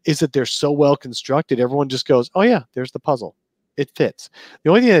is that they're so well constructed. Everyone just goes, oh yeah, there's the puzzle. It fits. The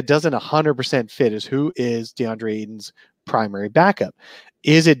only thing that doesn't 100% fit is who is DeAndre Ayton's primary backup.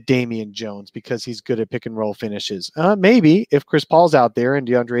 Is it Damian Jones because he's good at pick and roll finishes? Maybe if Chris Paul's out there and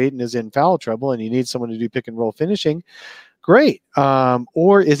DeAndre Ayton is in foul trouble and you need someone to do pick and roll finishing, great.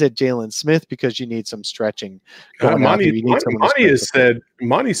 Or is it Jalen Smith because you need some stretching? Monty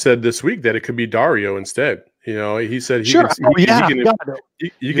said this week that it could be Dario instead. He said you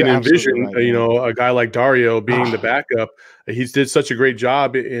can envision right, a guy like Dario being the backup. He did such a great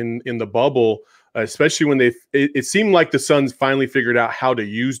job in the bubble, especially when it seemed like the Suns finally figured out how to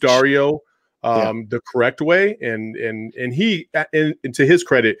use Dario the correct way, and he, to his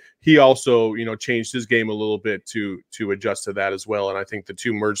credit, he also changed his game a little bit to adjust to that as well. And I think the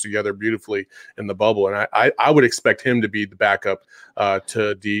two merged together beautifully in the bubble. And I would expect him to be the backup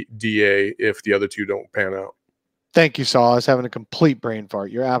to DA if the other two don't pan out. Thank you, Saul. I was having a complete brain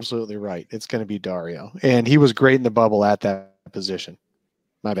fart. You're absolutely right. It's going to be Dario, and he was great in the bubble at that position.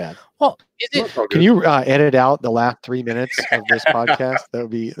 My bad. Well, can you edit out the last 3 minutes of this podcast?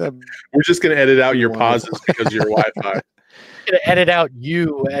 We're just going to edit out your pauses because of your Wi-Fi. Going to edit out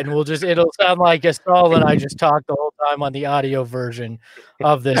you, and it'll sound like Saul and I just talked the whole time on the audio version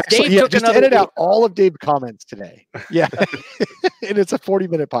of this. Actually, just edit out all of Dave's comments today. Yeah, and it's a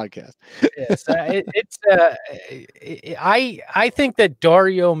 40-minute podcast. Yes, I think that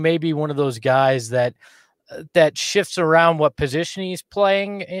Dario may be one of those guys that shifts around what position he's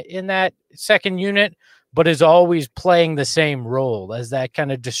playing in that second unit, but is always playing the same role as that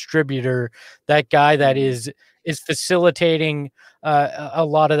kind of distributor, that guy that is facilitating a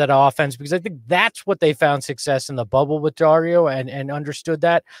lot of that offense, because I think that's what they found success in the bubble with Dario and understood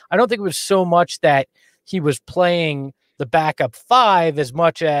that. I don't think it was so much that he was playing the backup five as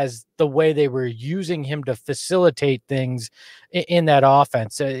much as the way they were using him to facilitate things in that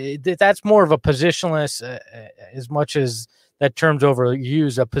offense. That's more of a positionless, as much as that term's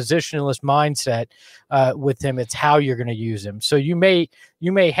overused, a positionless mindset with him. It's how you're going to use him. So you may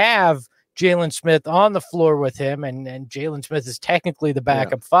have Jalen Smith on the floor with him, and Jalen Smith is technically the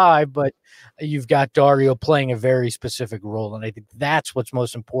backup five, but you've got Dario playing a very specific role, and I think that's what's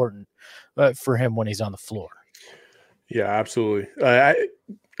most important for him when he's on the floor. Yeah, absolutely.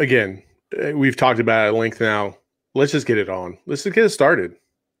 Again, we've talked about it at length now. Let's just get it on. Let's just get it started.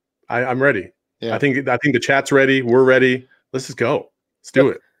 I'm ready. Yeah. I think the chat's ready. We're ready. Let's just go. Let's do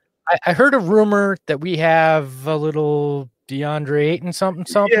it. I heard a rumor that we have a little DeAndre Ayton something.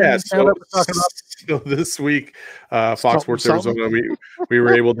 Yeah. So this week, Fox Sports Arizona, we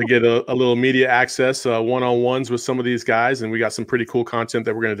were able to get a little media access, one-on-ones with some of these guys, and we got some pretty cool content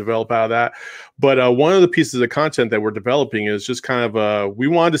that we're going to develop out of that. But one of the pieces of content that we're developing is just kind of we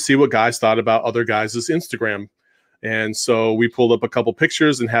wanted to see what guys thought about other guys' Instagram. And so we pulled up a couple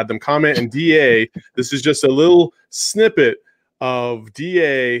pictures and had them comment. And DA, this is just a little snippet of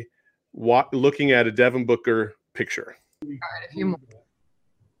DA looking at a Devin Booker picture. All right, a few more.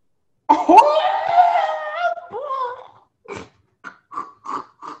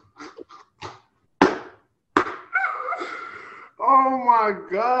 Oh my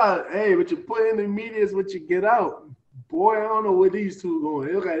God. Hey, what you put in the media is what you get out. Boy, I don't know where these two going.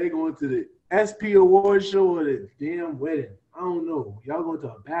 They look like they're going to the SP award show or the damn wedding. I don't know. Y'all going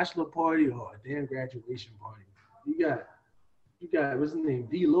to a bachelor party or a damn graduation party. You got what's his name?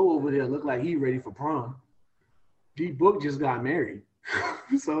 D-Lo over there look like he ready for prom. D-Book just got married.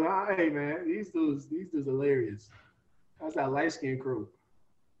 So hey man, these dudes hilarious. That's that light-skinned crew.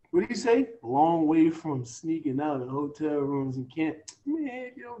 What did he say? A long way from sneaking out of hotel rooms and can't. Man,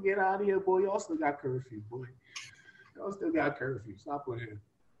 if you don't get out of here, boy, y'all still got curfew, boy. Y'all still got curfew. Stop playing.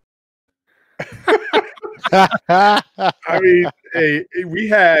 I mean, hey, we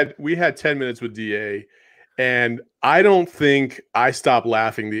had 10 minutes with DA, and I don't think I stopped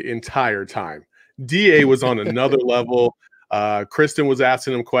laughing the entire time. DA was on another level. Kristen was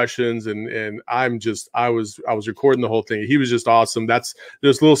asking him questions, and I was recording the whole thing. He was just awesome. That's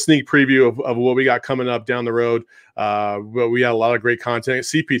just a little sneak preview of what we got coming up down the road. But we had a lot of great content.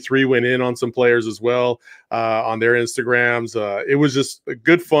 CP3 went in on some players as well on their Instagrams. It was just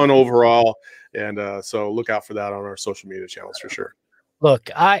good fun overall. And so look out for that on our social media channels for sure. Look,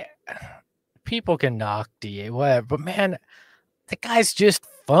 people can knock DA, whatever, but man, the guy's just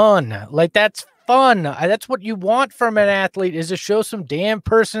fun. Like, that's fun. That's what you want from an athlete, is to show some damn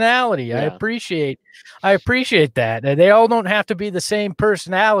personality. Yeah. I appreciate that. And they all don't have to be the same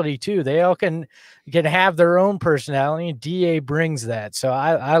personality too. They all can have their own personality, and DA brings that. So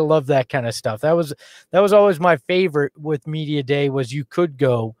I love that kind of stuff. That was always my favorite with Media Day, was you could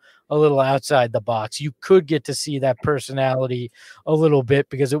go a little outside the box. You could get to see that personality a little bit,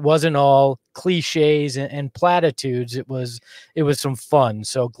 because it wasn't all cliches and platitudes. It was some fun.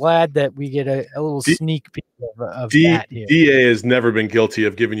 So glad that we get a little sneak peek of that here. DA has never been guilty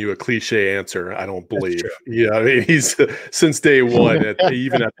of giving you a cliche answer, I don't believe. Yeah, I mean, he's since day one,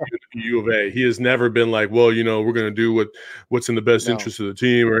 even at the U of A, he has never been like, well, we're going to do what's in the best interest of the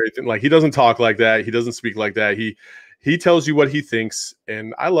team or anything. Like, he doesn't talk like that. He doesn't speak like that. He tells you what he thinks,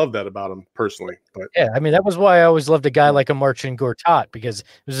 and I love that about him personally. But yeah, I mean, that was why I always loved a guy like a Marcin Gortat, because it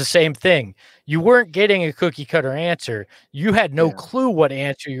was the same thing. You weren't getting a cookie cutter answer. You had no clue what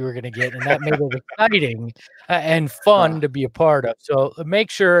answer you were going to get, and that made it exciting and fun to be a part of. So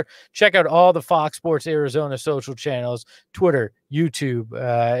make sure, check out all the Fox Sports Arizona social channels, Twitter, YouTube,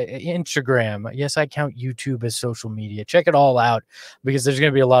 Instagram. Yes, I count YouTube as social media. Check it all out, because there's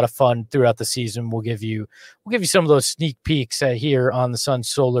going to be a lot of fun throughout the season. We'll give you some of those sneak peeks here on the Sun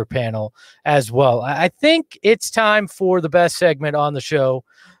Solar Panel as well. I think it's time for the best segment on the show.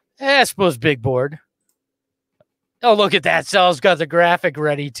 I suppose Big Board. Oh, look at that. Sal's got the graphic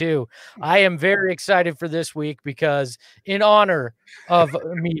ready too. I am very excited for this week, because in honor of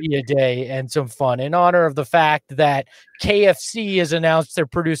Media Day and some fun, in honor of the fact that KFC has announced they're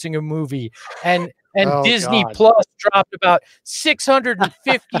producing a movie, and Disney Plus dropped about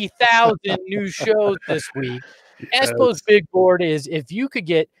 650,000 new shows this week. I suppose Big Board is, if you could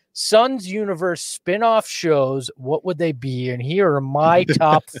get Sun's Universe spin-off shows, what would they be? And here are my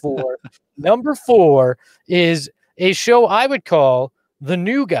top 4. Number 4 is a show I would call The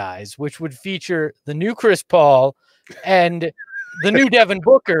New Guys, which would feature the new Chris Paul and the new Devin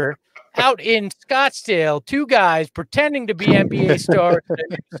Booker out in Scottsdale, 2 guys pretending to be NBA stars in a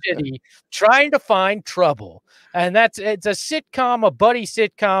new city, trying to find trouble. And it's a sitcom, a buddy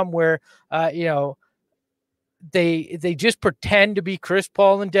sitcom where, they just pretend to be Chris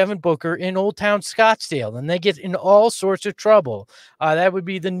Paul and Devin Booker in Old Town Scottsdale, and they get in all sorts of trouble. That would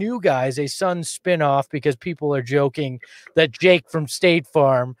be The New Guys, a Sun spinoff, because people are joking that Jake from State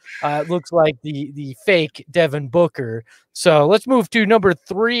Farm looks like the fake Devin Booker. So let's move to number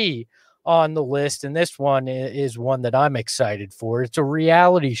 3 on the list, and this one is one that I'm excited for. It's a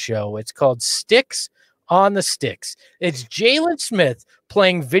reality show. It's called Sticks on the Sticks. It's Jalen Smith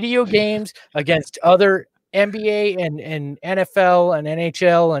playing video games against other NBA and NFL and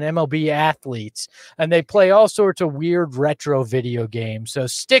NHL and MLB athletes, and they play all sorts of weird retro video games. So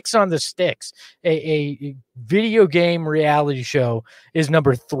Sticks on the Sticks, a video game reality show, is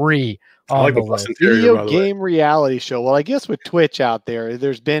number 3 on the list. Video game reality show. Well, I guess with Twitch out there,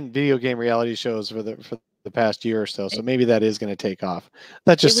 there's been video game reality shows for the past year or so. So maybe that is going to take off.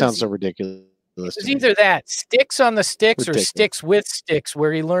 That just sounds so ridiculous. It's either that Sticks on the Sticks or Sticks with Sticks,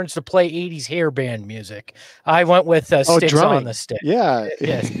 where he learns to play 80s hairband music. I went with Sticks drumming. On the Sticks. Yeah.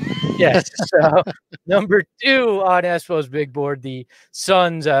 Yes. So number 2 on Espo's big board, the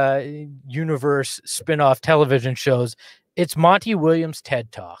Suns universe spinoff television shows. It's Monty Williams'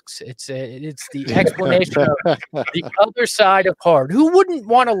 TED Talks. It's the explanation of the other side of hard. Who wouldn't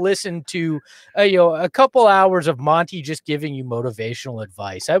want to listen to a couple hours of Monty just giving you motivational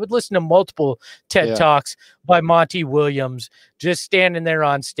advice? I would listen to multiple TED Talks by Monty Williams, just standing there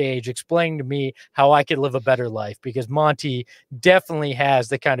on stage explaining to me how I could live a better life, because Monty definitely has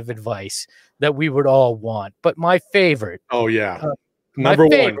the kind of advice that we would all want. But my favorite. Oh yeah. Number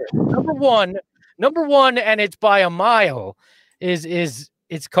one, and it's by a mile, is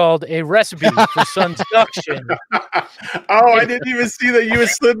it's called A Recipe for Sunduction. Oh, I didn't even see that you had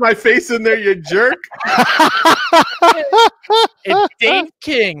slid my face in there, you jerk. It's Dave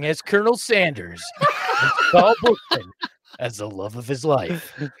King as Colonel Sanders. It's Paul Bookman as the love of his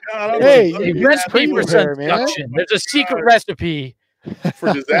life. God, hey, a recipe for Sunduction. There's a secret recipe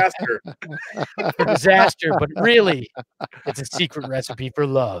for disaster. But really, it's a secret recipe for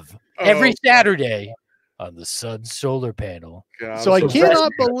love. Every Saturday on the Sun's solar panel. God, so I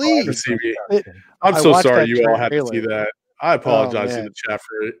cannot believe. I'm so sorry you all had to see that. I apologize to the chat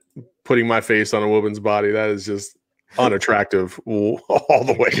for putting my face on a woman's body. That is just unattractive all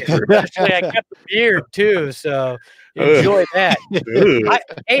the way through. Actually, I kept the beard too, so enjoy that.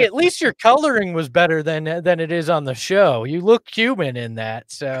 Hey, at least your coloring was better than it is on the show. You look human in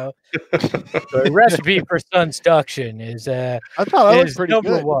that. So the recipe for Sunduction is I thought that was pretty number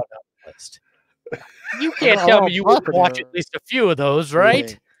good. 1 on the list. You can't tell me you wouldn't watch at least a few of those,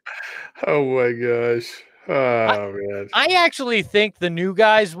 right? Oh my gosh. Oh man. I actually think the New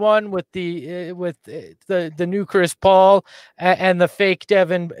Guys one with the new Chris Paul and the fake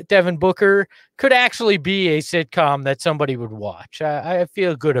Devin Booker could actually be a sitcom that somebody would watch. I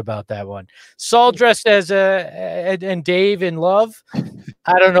feel good about that one. Saul dressed as and Dave in Love.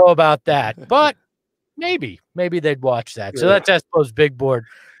 I don't know about that, but maybe they'd watch that. So that's Espo's big board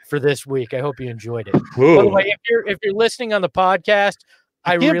for this week. I hope you enjoyed it. Whoa. By the way, if you're listening on the podcast,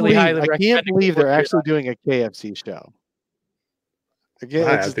 I really highly recommend. I can't believe they're actually doing a KFC show.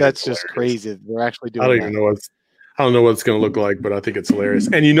 Again, that's just crazy. They're actually doing. I don't know what it's going to look like, but I think it's hilarious,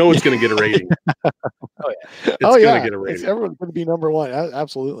 and you know it's going to get a rating. It's going to get a rating. Everyone's going to be number 1.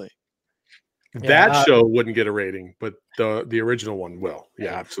 Absolutely. That show wouldn't get a rating, but the original one will.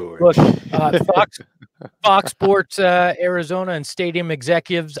 Yeah, absolutely. Look, Fox Sports Arizona and Stadium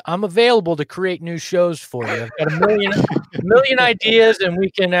executives, I'm available to create new shows for you. I've got a million ideas, and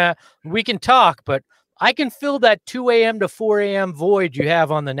we can talk, but I can fill that 2 a.m. to 4 a.m. void you have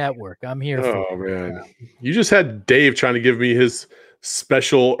on the network. I'm here for Oh man, you just had Dave trying to give me his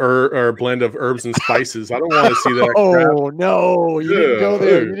special or blend of herbs and spices. I don't want to see that. Oh no, you didn't go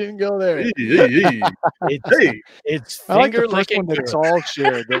there. You didn't go there. It's I like the finger first licking. one that Saul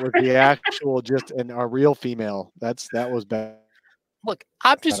shared. That was the actual a real female. That was bad. Look,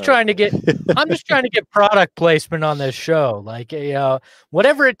 I'm just trying to get product placement on this show. Like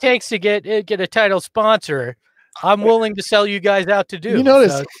whatever it takes to get a title sponsor, I'm willing to sell you guys out to do. You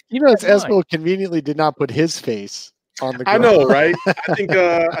notice Espo conveniently did not put his face on the. I know, right? I think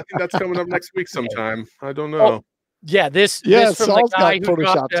that's coming up next week sometime. I don't know. Oh, yeah, this from Saul's the guy got who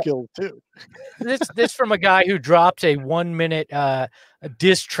Photoshop dropped skills too. This from a guy who dropped a 1 minute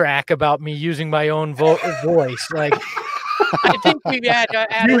diss track about me using my own voice. Like, I think we've had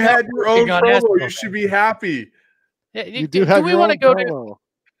you had your own promo. You should be happy. You do have your own promo.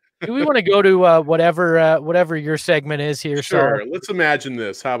 Do we want to go to whatever your segment is here? Sure. Saul? Let's imagine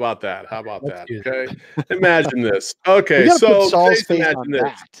this. How about that? Okay. Imagine this. Okay. So Saul's face on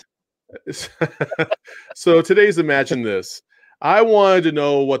this. So today's imagine this. I wanted to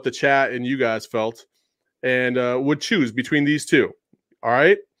know what the chat and you guys felt, and would choose between these two. All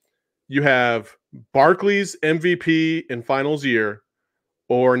right. You have Barkley's MVP in finals year,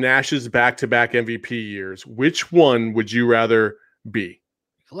 or Nash's back-to-back MVP years. Which one would you rather be?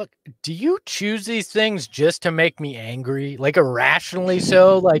 Look, do you choose these things just to make me angry, like irrationally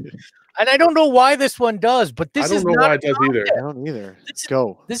so? Like, and I don't know why this one does, but this is not. I don't know why it does either. I don't either.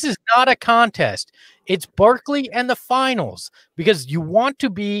 Go. This is not a contest. It's Barkley and the finals, because you want to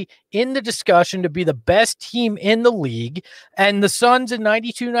be in the discussion to be the best team in the league. And the Suns in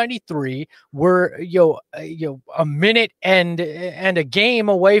 92-93 were, a minute and a game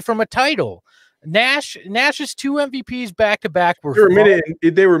away from a title. Nash's 2 MVPs back to back were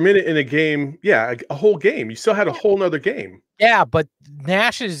they were a minute in a game. Yeah, a whole game. You still had a whole nother game. Yeah, but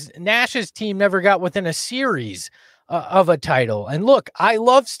Nash's team never got within a series of a title. And look, I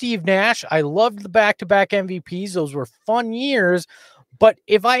love Steve Nash. I loved the back-to-back MVPs. Those were fun years. But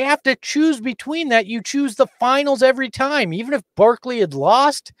if I have to choose between that, you choose the finals every time. Even if Barkley had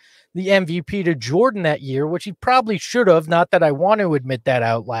lost the MVP to Jordan that year, which he probably should have, not that I want to admit that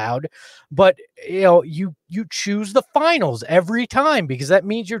out loud, but you choose the finals every time, because that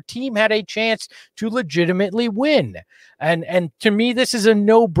means your team had a chance to legitimately win. And to me, this is a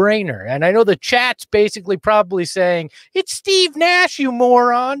no-brainer. And I know the chat's basically probably saying, it's Steve Nash, you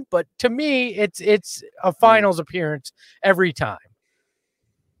moron. But to me, it's a finals appearance every time.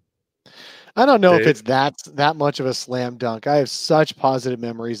 I don't know if it's that much of a slam dunk. I have such positive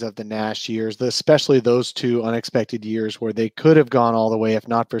memories of the Nash years, especially those 2 unexpected years where they could have gone all the way if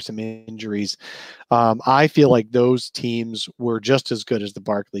not for some injuries. I feel like those teams were just as good as the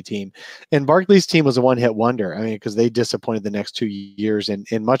Barkley team. And Barkley's team was a one-hit wonder. I mean, because they disappointed the next 2 years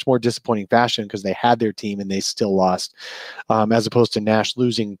in much more disappointing fashion, because they had their team and they still lost, as opposed to Nash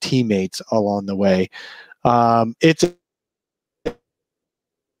losing teammates along the way. It's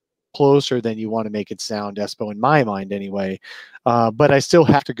closer than you want to make it sound, Espo, in my mind anyway. But I still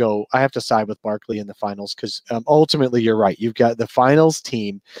have to side with Barkley in the finals, because ultimately you're right. You've got the finals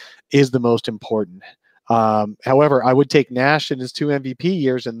team is the most important. However, I would take Nash in his 2 MVP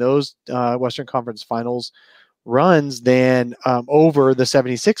years and those Western Conference finals runs than over the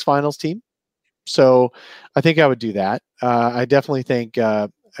 76 finals team. So I think I would do that. I definitely think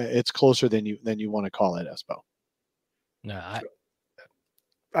it's closer than you want to call it, Espo. No,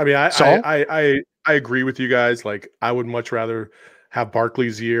 I mean, I agree with you guys. Like, I would much rather have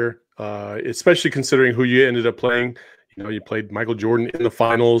Barkley's year, especially considering who you ended up playing. You played Michael Jordan in the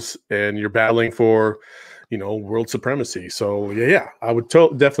finals, and you're battling for, world supremacy. So yeah, I would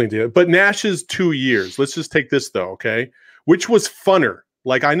definitely do it. But Nash's 2 years. Let's just take this though, okay? Which was funner?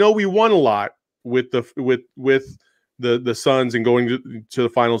 Like, I know we won a lot with the Suns and going to the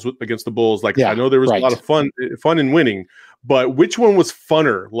finals against the Bulls. Like, I know there was a lot of fun in winning. But which one was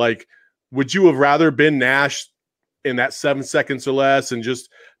funner? Like, would you have rather been Nash in that 7 seconds or less, and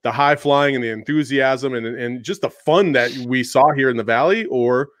just the high flying and the enthusiasm and just the fun that we saw here in the Valley,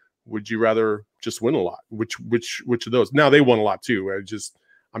 or would you rather just win a lot? Which of those? Now they won a lot too.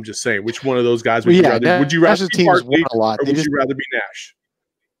 I'm just saying, which one of those guys would you rather? Would you rather be Barkley, or would you rather be Nash?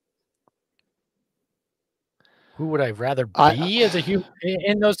 Who would I rather be as a human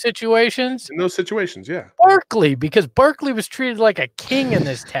in those situations? In those situations, yeah. Barkley, because Barkley was treated like a king in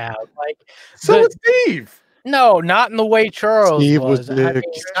this town. Like, so was Steve. No, not in the way Charles Steve was treated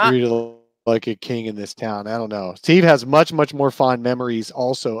like a king in this town. I don't know. Steve has much, much more fond memories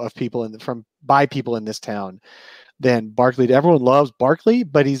also of people by people in this town than Barkley. Everyone loves Barkley,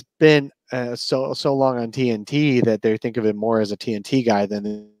 but he's been so long on TNT that they think of him more as a TNT guy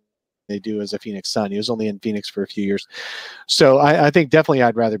than they do as a Phoenix Sun. He was only in Phoenix for a few years. So I think definitely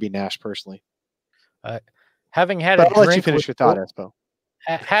I'd rather be Nash personally. Having had I'll let you finish your thought, Espo.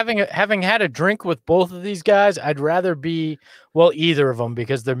 Having had a drink with both of these guys, I'd rather be either of them,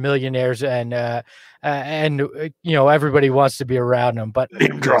 because they're millionaires and everybody wants to be around them. But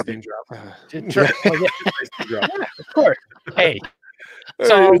drop. Yeah, of course. Hey.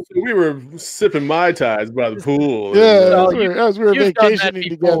 So we were sipping Mai Tais by the pool. Yeah, as we were vacationing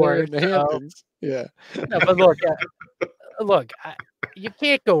together in the Hamptons. Yeah. No, but look, you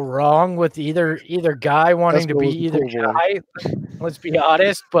can't go wrong with either guy wanting to be either guy. Let's be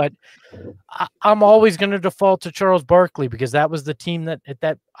honest, but I'm always going to default to Charles Barkley, because that was the team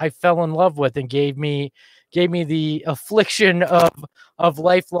that I fell in love with and gave me the affliction of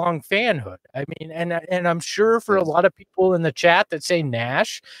lifelong fanhood. I mean, and I'm sure for a lot of people in the chat that say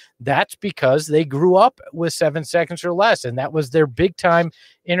Nash, that's because they grew up with 7 seconds or less, and that was their big time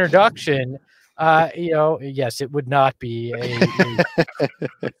introduction. Yes, it would not be a shoulder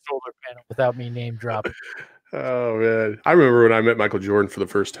panel without me name dropping. Oh man, I remember when I met Michael Jordan for the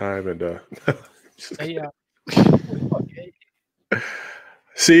first time, and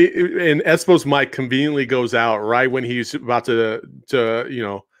see, and Espo's mic conveniently goes out right when he's about to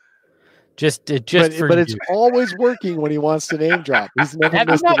Just but it's always working when he wants to name drop. He's never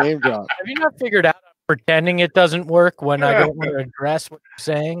missed a name drop. Have you not figured out I'm pretending it doesn't work when I don't want to address what you're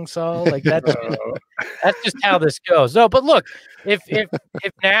saying? So like that's just how this goes. No, but look, if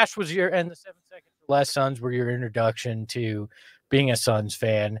Nash was and the 7 seconds less Suns were your introduction to being a Suns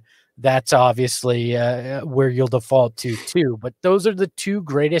fan, that's obviously where you'll default to too. But those are the two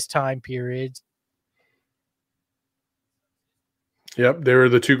greatest time periods. Yep, they were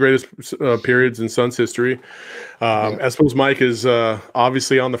the two greatest periods in Suns history. I suppose Mike is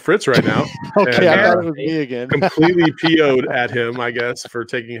obviously on the fritz right now. Okay, and, I thought it was me again. completely PO'd at him, I guess, for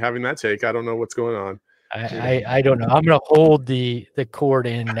having that take. I don't know what's going on. I don't know. I'm going to hold the cord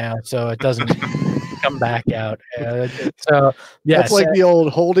in now so it doesn't come back out. So yeah, that's like the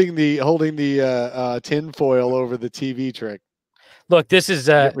old holding the tin foil over the TV trick. Look, this is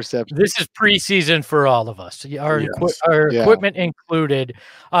preseason for all of us. Our equipment included.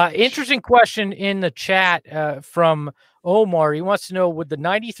 Interesting question in the chat from Omar. He wants to know, would the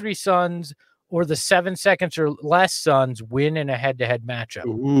 93 Suns or the 7 seconds or less Suns win in a head-to-head matchup?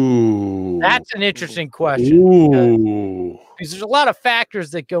 Ooh, that's an interesting question. Because there's a lot of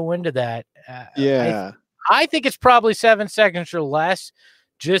factors that go into that. I think it's probably 7 seconds or less,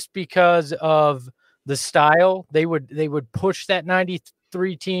 just because of the style. They would push that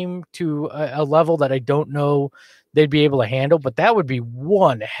 93 team to a level that I don't know they'd be able to handle, but that would be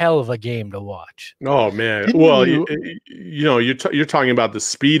one hell of a game to watch. Oh man. You're talking about the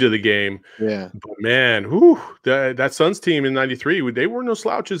speed of the game. Yeah. But man, that Suns team in 93, they were no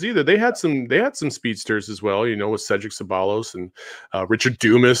slouches either. They had some speedsters as well, with Cedric Ceballos and Richard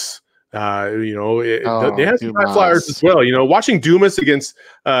Dumas. They had some high flyers as well. Watching Dumas against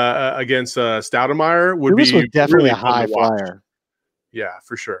Stoudemire was definitely really a high flyer. Yeah,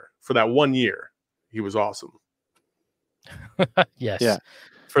 for sure. For that 1 year, he was awesome. Yes. Yeah.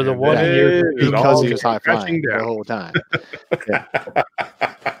 For the 1 year, because he was high flying the whole time.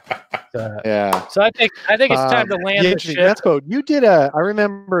 Yeah. So I think it's time to land the ship. That's cool. You did I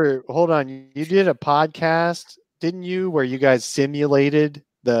remember. Hold on. You did a podcast, didn't you, where you guys simulated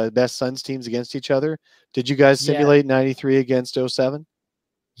the best Suns teams against each other? Did you guys simulate 93 against 07?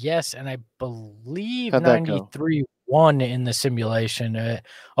 Yes, and I believe 93 won in the simulation, a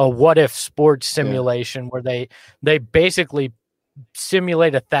what if sports simulation where they basically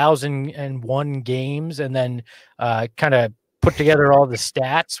simulate 1,001 games and then kind of put together all the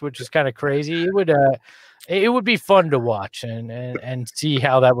stats, which is kind of crazy. It would be fun to watch and see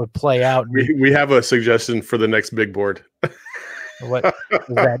how that would play out. We have a suggestion for the next big board. What is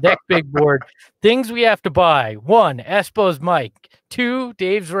that? Next big board. Things we have to buy: 1, Espo's mic; 2,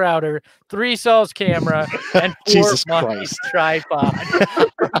 Dave's router; 3, Saul's camera; and 4, Mike's tripod.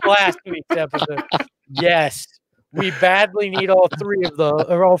 Last week's episode. Yes, we badly need all 3 of those,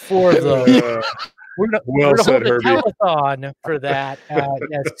 or all 4 of those. We're gonna hold a telethon for that.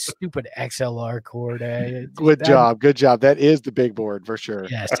 That stupid XLR cord. Good job. That is the big board for sure.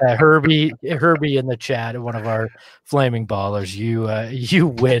 Yes, Herbie in the chat, one of our flaming ballers. You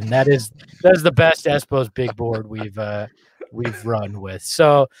win. That is the best Espo's big board we've run with.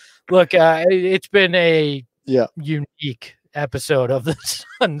 So look, it's been a unique episode of the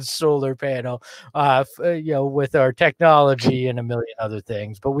Suns solar panel, with our technology and a million other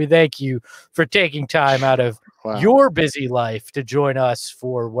things. But we thank you for taking time out of your busy life to join us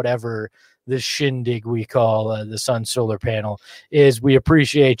for whatever the shindig we call the Suns solar panel is. We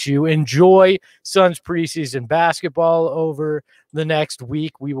appreciate you. Enjoy Suns preseason basketball over the next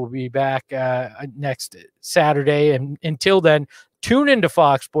week. We will be back next Saturday, and until then, tune into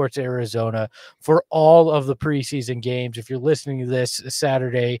Fox Sports Arizona for all of the preseason games. If you're listening to this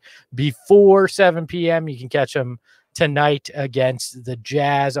Saturday before 7 p.m., you can catch them tonight against the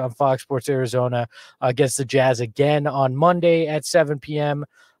Jazz on Fox Sports Arizona, against the Jazz again on Monday at 7 p.m.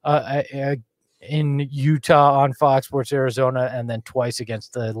 In Utah on Fox Sports Arizona, and then twice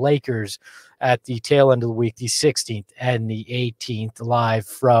against the Lakers at the tail end of the week, the 16th and the 18th, live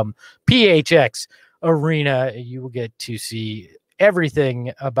from PHX Arena. You will get to see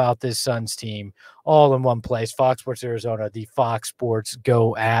everything about this Suns team all in one place. Fox Sports Arizona, the Fox Sports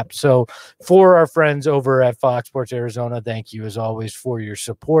Go app. So for our friends over at Fox Sports Arizona, thank you as always for your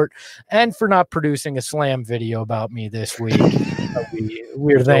support and for not producing a slam video about me this week.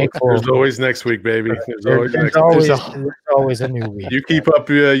 We're thankful. There's always next week, baby. There's always a new week. You keep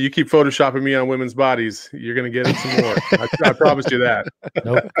photoshopping me on women's bodies, you're gonna get it some more. I promise you that.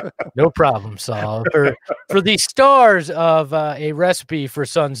 No problem, Saul. For the stars of a recipe for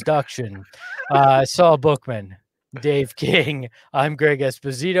Sunsduction, Saul Bookman, Dave King, I'm Greg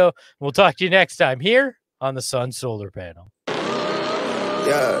Esposito. We'll talk to you next time here on the Suns Solar Panel.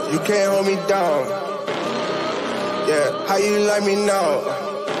 Yeah, you can't hold me down. Yeah, how you like me now?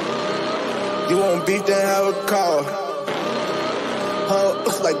 You want beef, then have a call.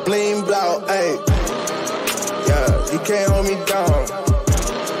 Looks like bling blow, ayy. Yeah, you can't hold me down.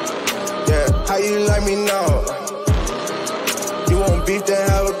 Yeah, how you you like me now? You want beef, then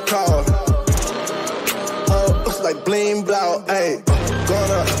have a call. Looks like bling blow, ayy.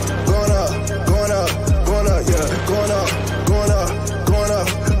 Gonna